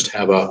people just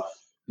have an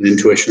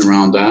intuition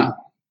around that.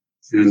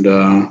 And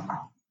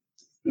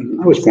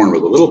I was born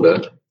with a little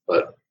bit,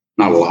 but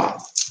not a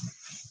lot.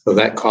 So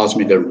that caused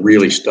me to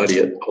really study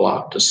it a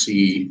lot, to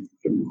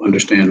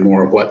understand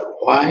more of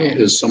why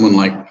is someone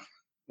like,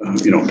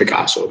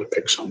 Picasso, to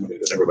pick somebody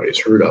that everybody's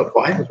heard of,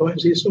 why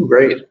is he so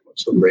great?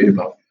 What's so great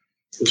about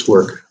his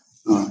work?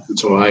 And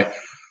so I,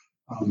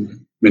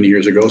 many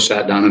years ago,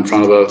 sat down in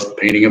front of a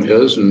painting of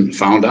his and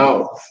found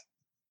out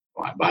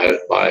by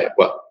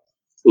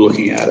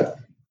looking at it,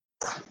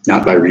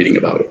 not by reading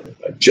about it,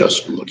 but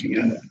just looking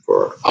at it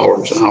for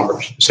hours and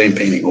hours, same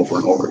painting over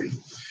and over again.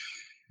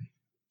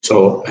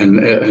 So, and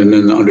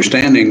then the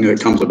understanding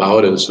that comes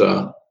about is,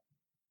 I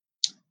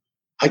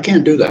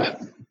can't do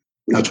that.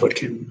 That's what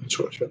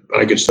but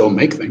I can still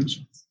make things,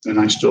 and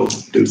I still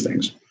do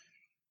things.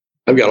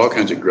 I've got all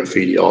kinds of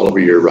graffiti all over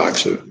your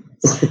Roxu.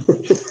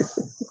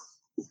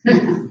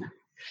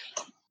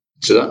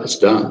 So it's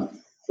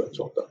done. It's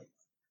all done.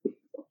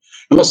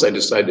 Unless I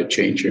decide to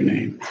change your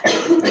name.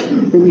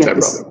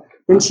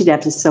 Then she'd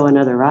have to sew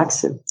another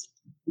Roxu.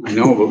 I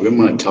know, but we don't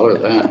want to tell her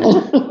that.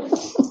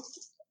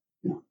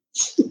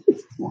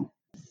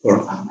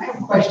 I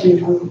have a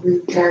question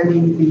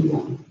regarding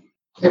the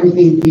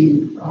everything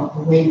being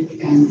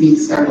awake and being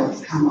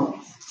startled combo.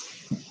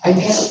 I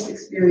had this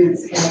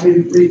experience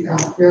happen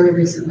very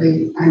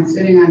recently. I'm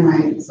sitting on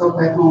my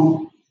sofa at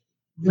home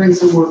doing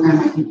some work on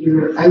my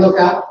computer. I look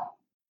up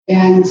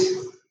and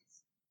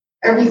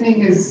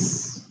everything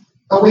is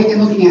awake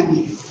and looking at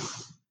me.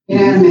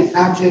 Inanimate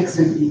objects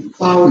and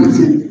flowers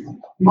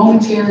and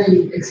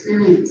momentary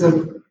experience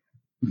of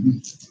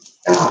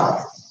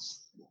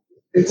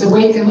it's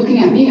awake and looking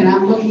at me, and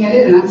I'm looking at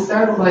it, and I'm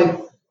startled like,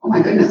 oh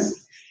my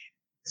goodness.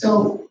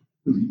 So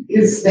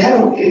is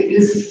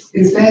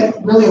that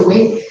really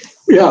awake?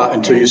 Yeah,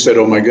 until you said,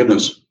 oh my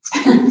goodness.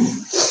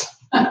 The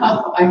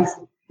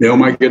oh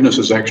my goodness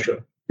is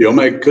extra. The oh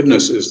my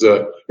goodness is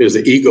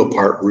the ego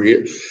part.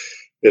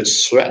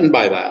 It's threatened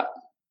by that.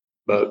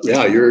 But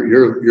yeah,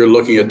 you're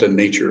looking at the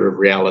nature of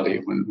reality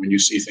when you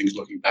see things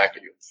looking back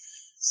at you.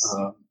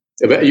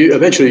 You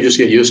eventually just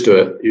get used to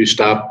it. You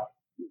stop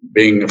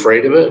being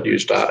afraid of it. You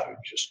stop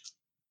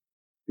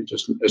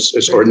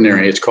it's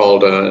ordinary. It's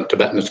called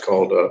Tibetan. It's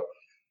called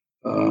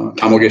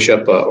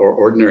Tamogeshepa, or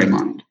ordinary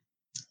mind.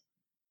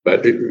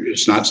 But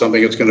it's not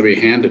something that's going to be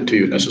handed to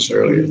you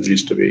necessarily. It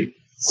needs to be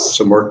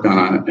some work done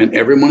on it. And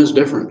everyone is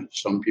different.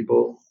 Some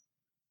people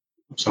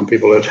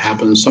it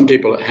happens. Some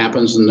people it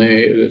happens and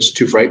it's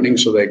too frightening,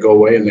 so they go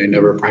away and they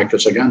never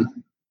practice again.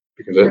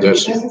 Because it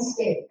doesn't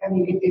stay. I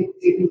mean,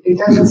 it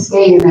doesn't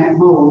stay in that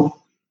mode.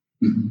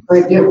 Mm-hmm.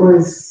 But it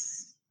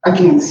was,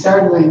 again,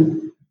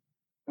 startling.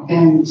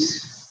 And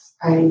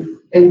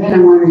then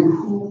I'm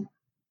wondering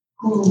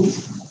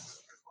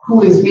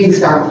who is being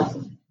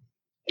startled.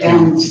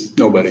 And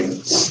nobody.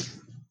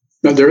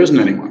 No, there isn't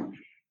anyone.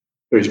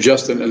 There's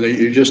just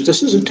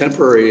this is a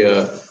temporary.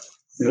 This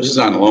is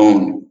on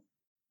loan.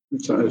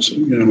 It's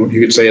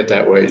you could say it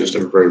that way, just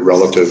a very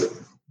relative,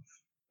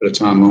 but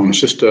it's on loan. It's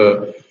just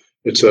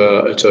it's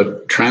a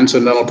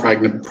transcendental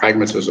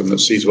pragmatism that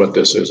sees what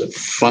this is. It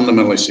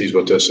fundamentally sees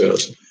what this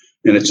is,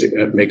 and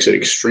it makes it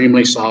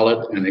extremely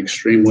solid and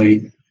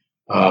extremely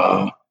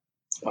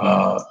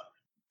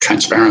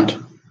transparent.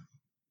 You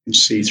can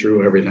see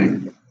through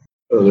everything.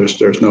 So if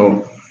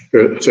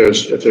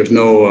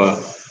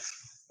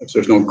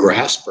there's no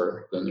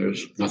grasper, then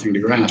there's nothing to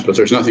grasp. If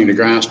there's nothing to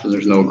grasp, then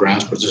there's no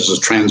grasp. But this is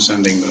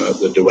transcending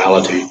the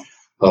duality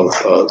of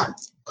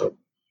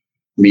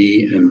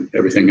me and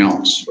everything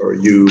else, or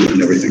you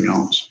and everything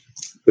else.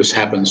 This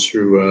happens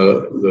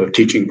through the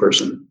teaching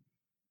person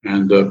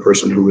and the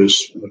person who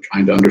is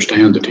trying to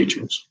understand the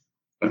teachings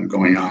and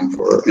going on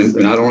and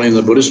not only in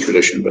the Buddhist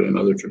tradition, but in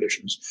other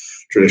traditions.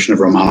 Tradition of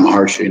Ramana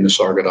Maharshi and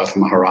Nisargadatta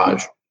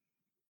Maharaj,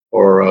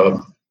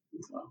 or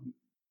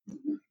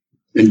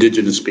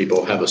indigenous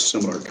people have a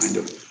similar kind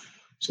of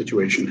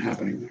situation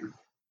happening there,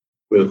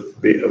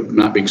 with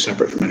not being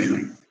separate from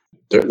anything.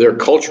 Their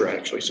culture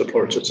actually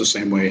supports it. It's the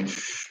same way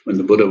when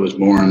the Buddha was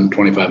born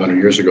 2,500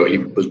 years ago. He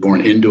was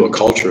born into a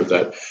culture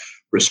that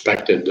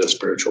respected the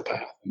spiritual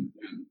path, and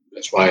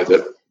that's why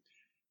that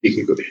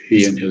he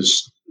and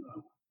his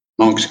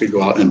monks could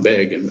go out and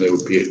beg, and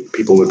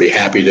people would be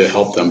happy to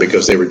help them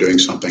because they were doing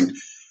something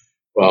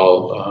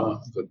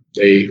while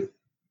they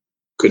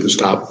couldn't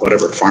stop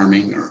whatever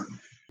farming or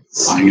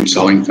buying and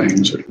selling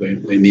things.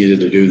 They needed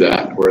to do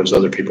that, whereas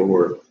other people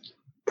were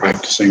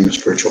practicing the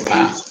spiritual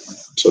path,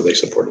 so they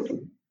supported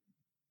them.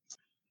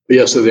 But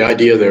yeah, so the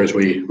idea there is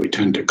we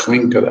tend to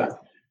cling to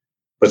that.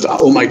 But the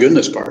oh my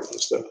goodness part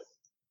is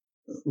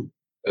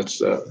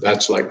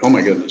that's like, oh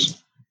my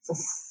goodness.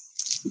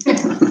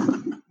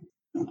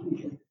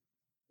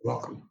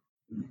 Welcome.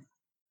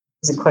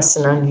 There's a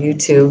question on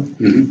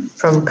YouTube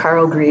from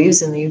Carl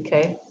Greaves in the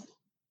UK.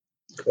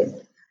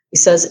 Okay. He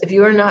says, if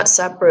you are not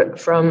separate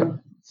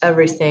from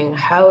everything,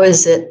 how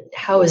is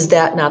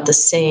that not the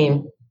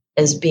same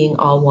as being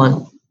all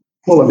one?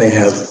 Well, it may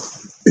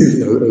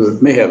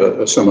have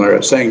a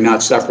similar, saying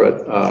not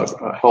separate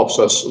helps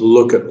us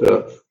look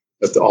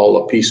at all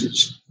the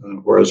pieces,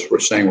 whereas we're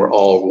saying we're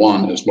all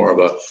one is more of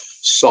a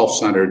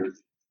self-centered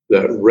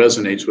that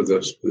resonates with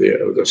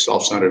the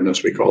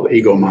self-centeredness we call the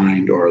ego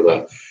mind or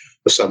the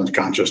seventh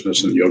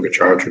consciousness in the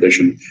Yogacara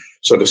tradition.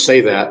 So to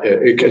say that,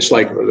 it's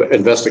like the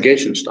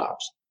investigation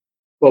stops.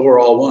 Well, we're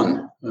all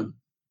one.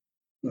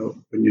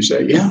 When you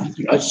say, yeah,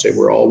 I'd say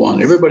we're all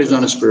one. Everybody's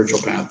on a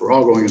spiritual path. We're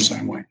all going the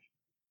same way.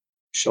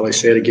 Shall I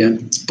say it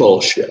again?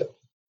 Bullshit.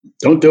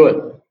 Don't do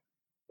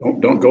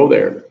it. Don't go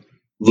there.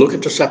 Look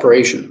at the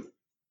separation.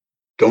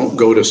 Don't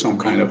go to some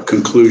kind of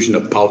conclusion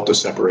about the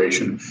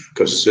separation,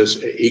 because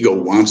this ego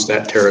wants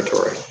that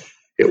territory.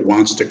 It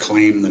wants to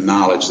claim the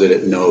knowledge that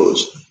it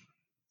knows.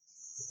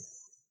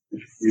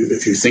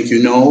 If you think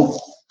you know,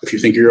 if you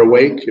think you're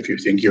awake, if you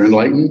think you're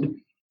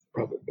enlightened,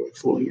 probably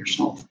fooling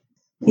yourself.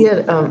 He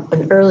had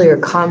an earlier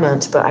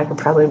comment, but I could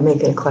probably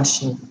make it a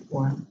question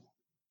for him.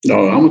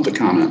 No, I want the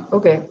comment.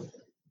 Okay.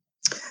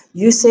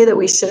 You say that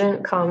we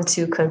shouldn't come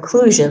to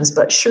conclusions,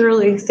 but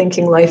surely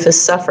thinking life is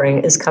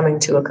suffering is coming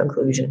to a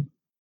conclusion.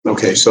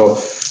 Okay, so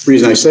the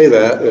reason I say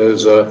that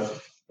is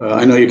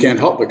I know you can't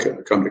help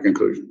but come to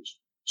conclusions.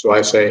 So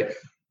I say,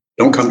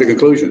 don't come to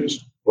conclusions.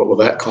 What will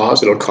that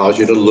cause? It'll cause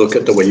you to look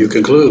at the way you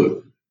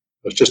conclude.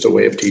 It's just a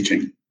way of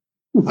teaching.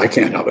 I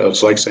can't help it.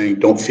 It's like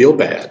saying, don't feel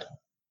bad.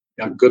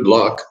 Yeah, good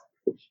luck.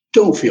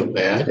 Don't feel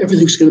bad.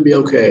 Everything's going to be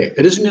okay.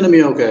 It isn't going to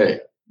be okay.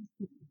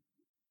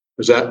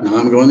 Is that, now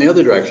I'm going the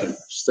other direction.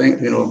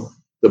 The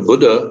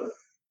Buddha,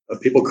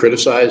 people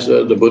criticize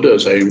the Buddha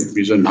saying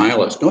he's a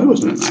nihilist. No, he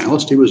wasn't a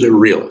nihilist. He was a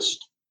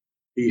realist.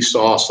 He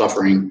saw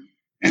suffering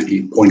and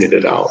he pointed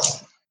it out.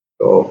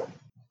 So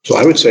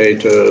I would say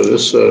to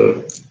this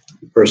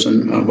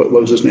person, what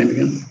was his name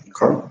again?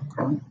 Carl?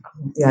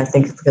 Yeah, I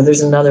think because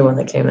there's another one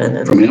that came in.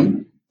 And from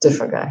him?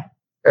 Different guy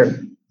or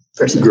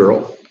person.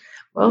 Girl.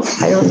 Well,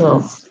 I don't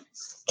know.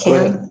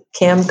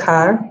 Cam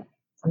Carr.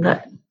 I'm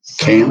not.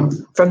 Cam?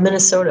 From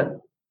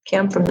Minnesota.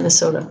 Cam from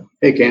Minnesota.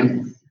 Hey,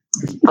 Cam.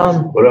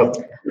 What up?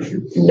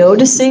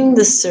 Noticing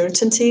the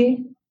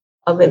certainty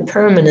of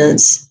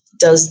impermanence,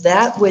 does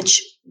that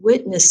which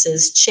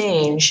witnesses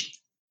change,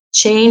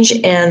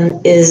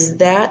 and is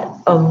that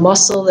a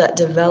muscle that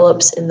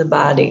develops in the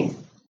body?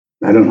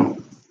 I don't know.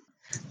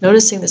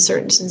 Noticing the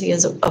certainty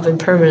of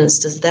impermanence,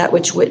 does that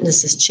which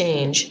witnesses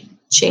change,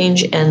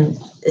 and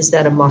is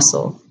that a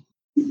muscle?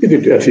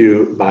 If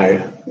you,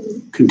 by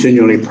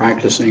continually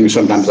practicing,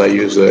 sometimes I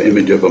use the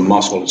image of a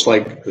muscle. It's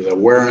like the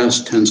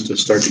awareness tends to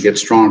start to get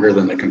stronger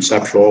than the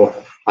conceptual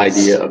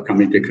idea of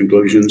coming to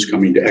conclusions,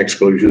 coming to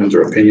exclusions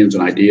or opinions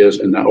and ideas.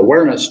 And the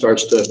awareness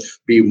starts to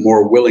be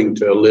more willing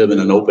to live in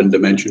an open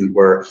dimension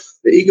where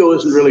the ego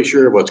isn't really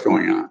sure what's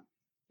going on.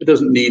 It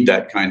doesn't need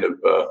that kind of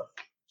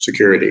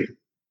security.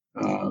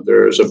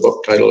 There's a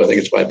book titled, I think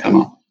it's by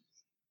Pema,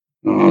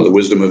 The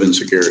Wisdom of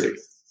Insecurity.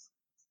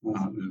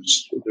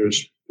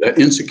 There's that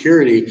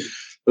insecurity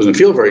doesn't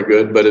feel very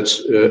good, but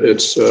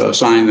it's a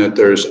sign that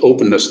there's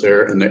openness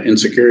there, and the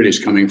insecurity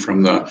is coming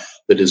from the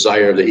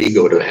desire of the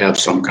ego to have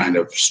some kind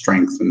of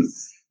strength and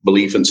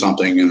belief in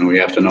something, and we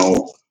have to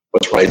know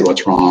what's right,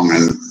 what's wrong,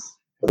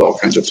 and all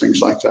kinds of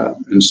things like that.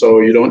 And so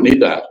you don't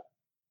need that.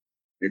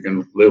 You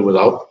can live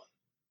without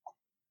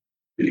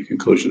any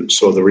conclusions.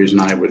 So the reason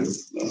I would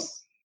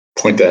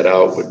point that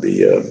out would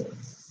be, I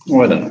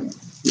don't know.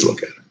 You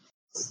look at it.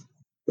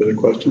 Other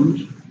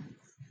questions?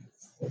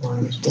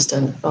 Just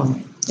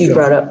you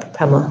brought up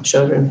Pema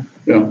Chodron.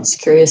 Yeah. I was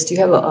curious. Do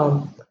you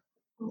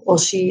have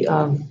she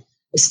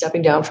is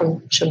stepping down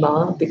from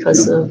Shambhala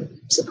because of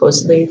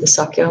supposedly the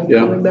Sakya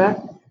coming back.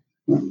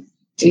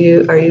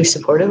 Are you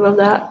supportive of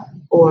that,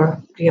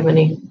 or do you have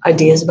any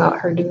ideas about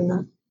her doing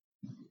that?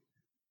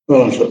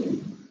 Well,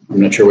 I'm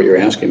not sure what you're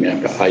asking me.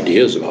 I've got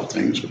ideas about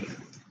things, but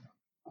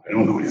I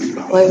don't know anything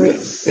about Well, I it.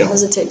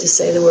 hesitate to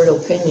say the word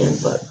opinion,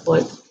 but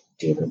what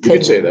do you have an opinion? You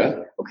could say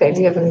that. Okay,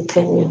 do you have an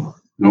opinion?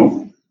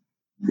 No.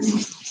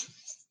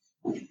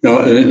 No,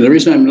 and the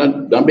reason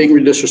I'm not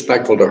being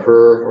disrespectful to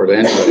her or to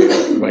anybody,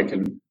 if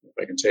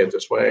I can say it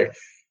this way,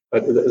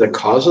 the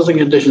causes and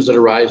conditions that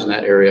arise in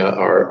that area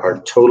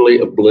are totally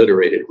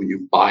obliterated when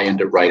you buy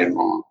into right and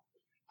wrong.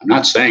 I'm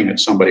not saying that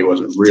somebody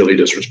wasn't really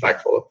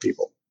disrespectful of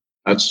people.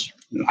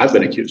 I've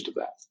been accused of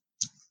that.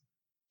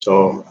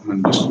 So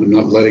I'm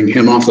not letting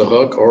him off the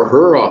hook or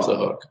her off the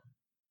hook.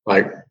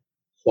 Like,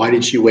 why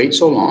did she wait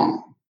so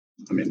long?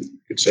 I mean, you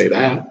could say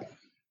that.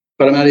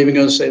 But I'm not even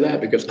going to say that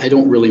because I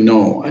don't really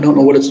know. I don't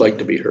know what it's like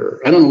to be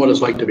her. I don't know what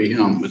it's like to be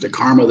him. But the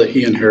karma that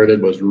he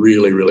inherited was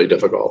really, really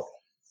difficult.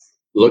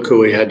 Look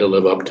who he had to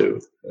live up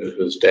to.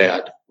 His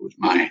dad was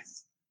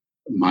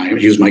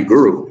he was my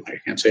guru. I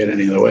can't say it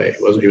any other way.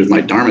 He was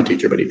my Dharma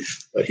teacher, but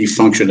he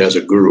functioned as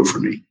a guru for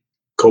me.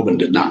 Kobun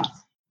did not.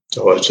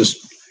 So it's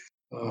just,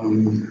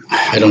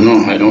 I don't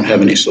know. I don't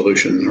have any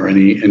solution or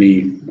any.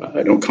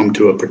 I don't come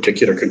to a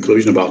particular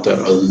conclusion about that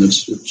other than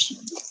it's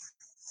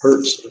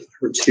hurts. It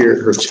hurts here.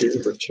 It hurts here.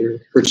 It hurts here.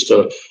 It hurts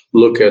to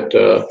look at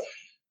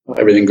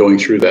everything going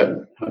through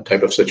that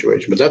type of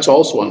situation. But that's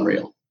also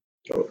unreal.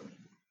 So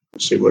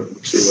see what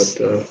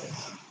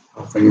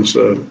how things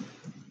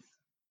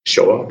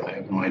show up. I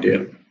have no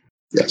idea.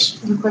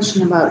 Yes. A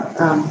question about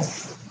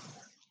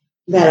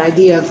that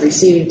idea of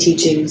receiving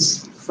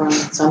teachings from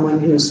someone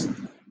who's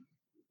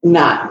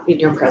not in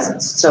your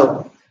presence.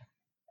 So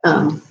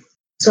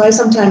I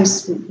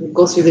sometimes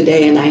go through the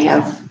day and I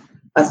have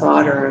a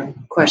thought or a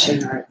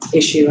question or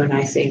issue, and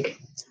I think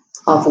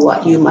of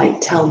what you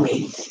might tell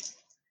me.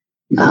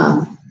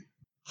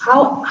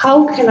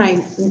 How can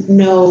I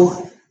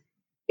know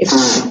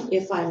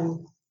if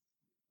I'm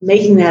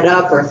making that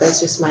up or if that's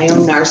just my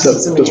own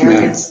narcissism and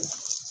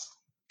arrogance?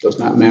 Does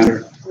not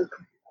matter.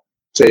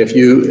 Say if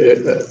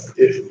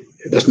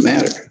it doesn't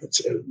matter.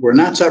 We're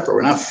not separate.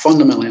 We're not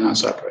fundamentally not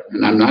separate.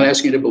 And I'm not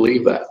asking you to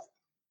believe that,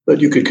 but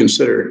you could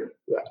consider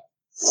that.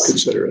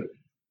 Consider it.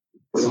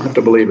 You don't have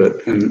to believe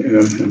it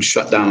and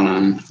shut down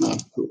on.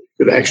 You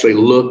could actually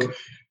look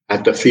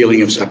at the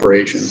feeling of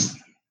separation.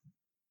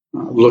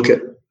 Look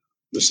at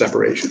the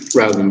separation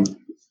rather than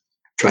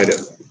try to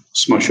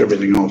smush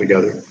everything all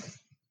together.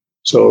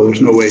 So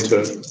there's no way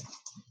to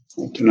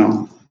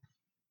know.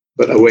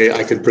 But a way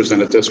I could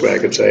present it this way, I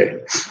could say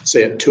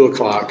at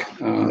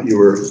 2:00, you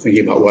were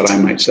thinking about what I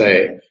might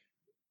say,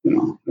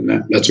 and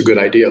that's a good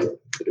idea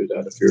to do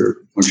that. If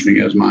you're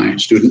functioning as my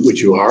student, which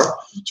you are,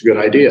 it's a good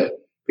idea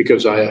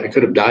because I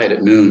could have died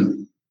at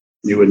noon.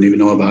 You wouldn't even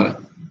know about it,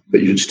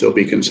 but you'd still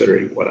be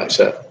considering what I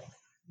said.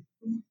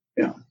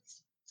 Yeah.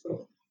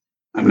 So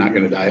I'm not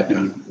going to die at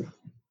noon,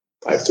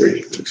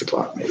 5:30,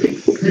 6:00 maybe.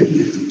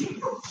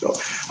 So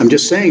I'm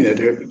just saying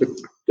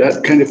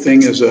that kind of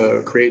thing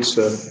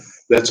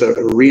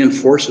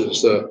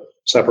reinforces the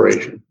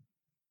separation.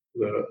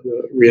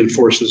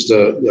 Reinforces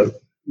the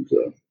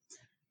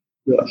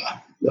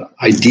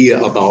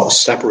idea about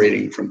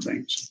separating from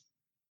things,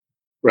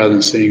 rather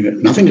than saying that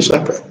nothing is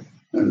separate.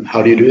 And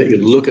how do you do that? You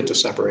look at the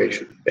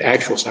separation, the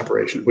actual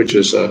separation, which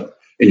is in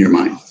your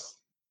mind.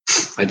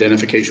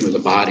 Identification with the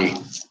body,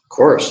 of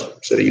course,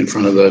 sitting in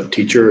front of the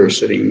teacher or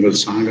sitting with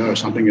Sangha or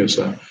something is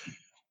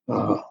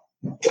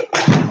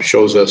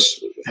shows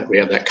us we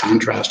have that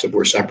contrast of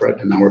we're separate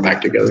and now we're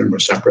back together, and we're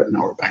separate and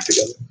now we're back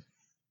together.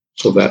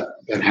 So that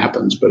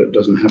happens, but it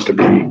doesn't have to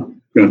be,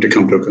 you don't have to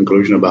come to a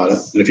conclusion about it.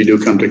 And if you do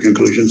come to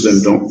conclusions,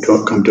 then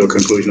don't come to a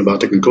conclusion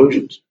about the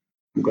conclusions.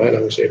 I'm glad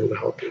I was able to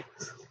help you.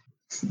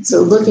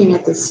 So looking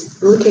at this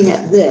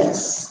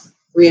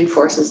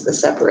reinforces the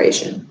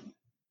separation.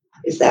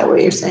 Is that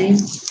what you're saying?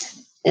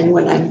 And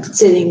when I'm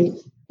sitting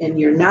and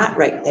you're not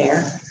right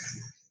there,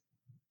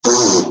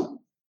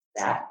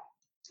 that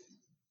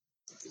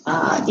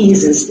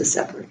eases the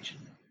separation.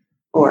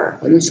 Or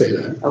I didn't say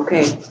that.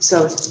 Okay,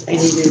 so I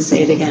need you to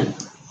say it again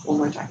one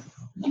more time.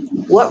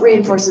 What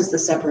reinforces the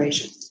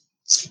separation?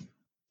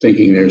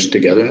 Thinking there's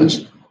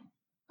togetherness.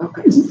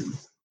 Okay.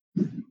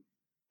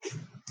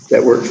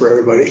 That worked for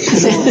everybody.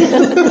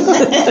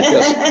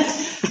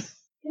 Yes.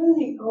 In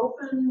the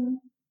open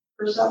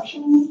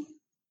perception,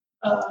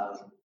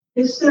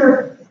 is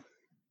there,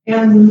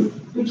 and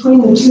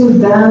between the two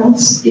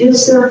bends,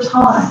 is there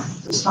time?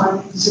 Does time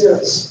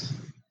exist?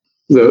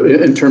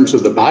 In terms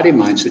of the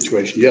body-mind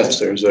situation, yes,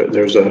 there's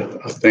a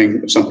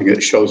thing, something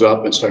that shows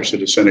up and starts to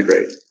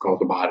disintegrate called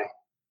the body.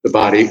 The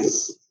body,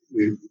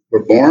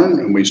 we're born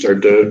and we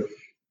start to,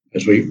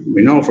 as we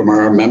know from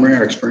our memory,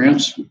 our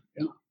experience,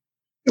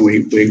 and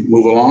we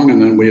move along, and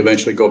then we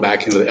eventually go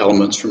back into the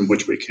elements from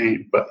which we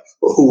came. But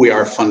who we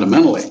are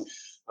fundamentally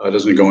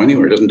doesn't go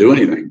anywhere, doesn't do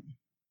anything,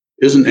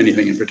 isn't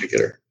anything in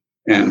particular.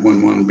 And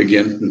when one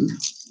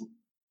begins,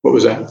 what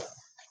was that?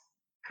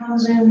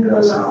 Comes in,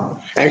 goes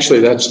out. Actually,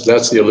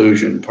 that's the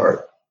illusion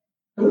part.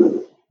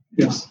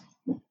 Yeah,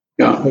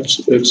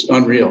 it's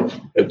unreal.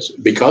 It's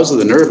because of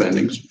the nerve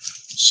endings.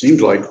 It seems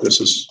like this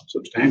is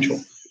substantial.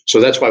 So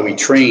that's why we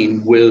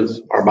train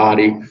with our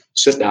body.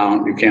 Sit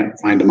down. You can't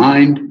find the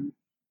mind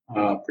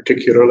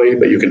particularly,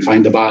 but you can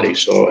find the body.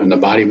 So, and the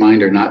body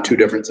mind are not two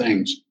different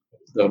things.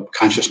 The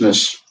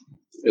consciousness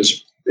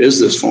is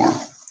this form,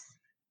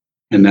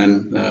 and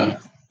then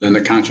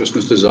the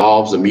consciousness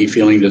dissolves, the me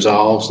feeling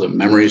dissolves, the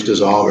memories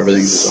dissolve,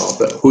 everything dissolves.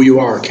 But who you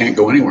are can't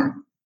go anywhere.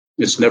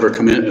 It's never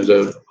come in, as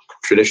a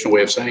traditional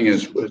way of saying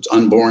is it's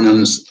unborn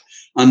and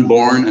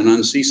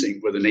unceasing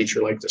with a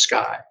nature like the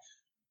sky.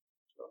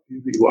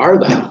 You are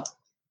that.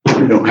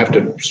 You don't have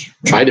to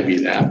try to be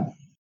that.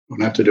 You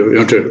don't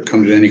have to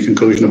come to any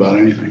conclusion about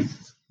anything.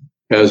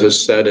 As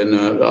is said in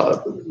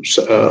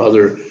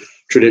other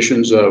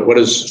traditions, what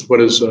is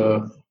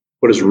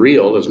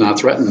real is not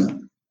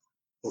threatened.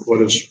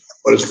 What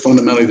is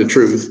fundamentally the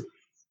truth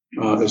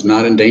is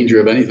not in danger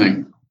of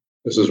anything.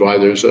 This is why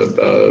there's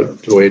the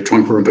way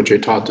Trungpa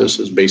Rinpoche taught this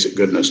is basic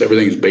goodness.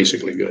 Everything is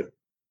basically good.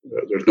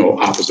 There's no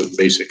opposite,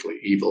 basically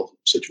evil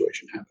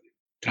situation happening.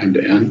 Time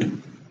to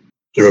end.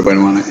 Does everybody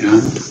want to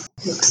end?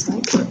 Looks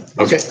like it.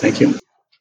 Okay, thank you.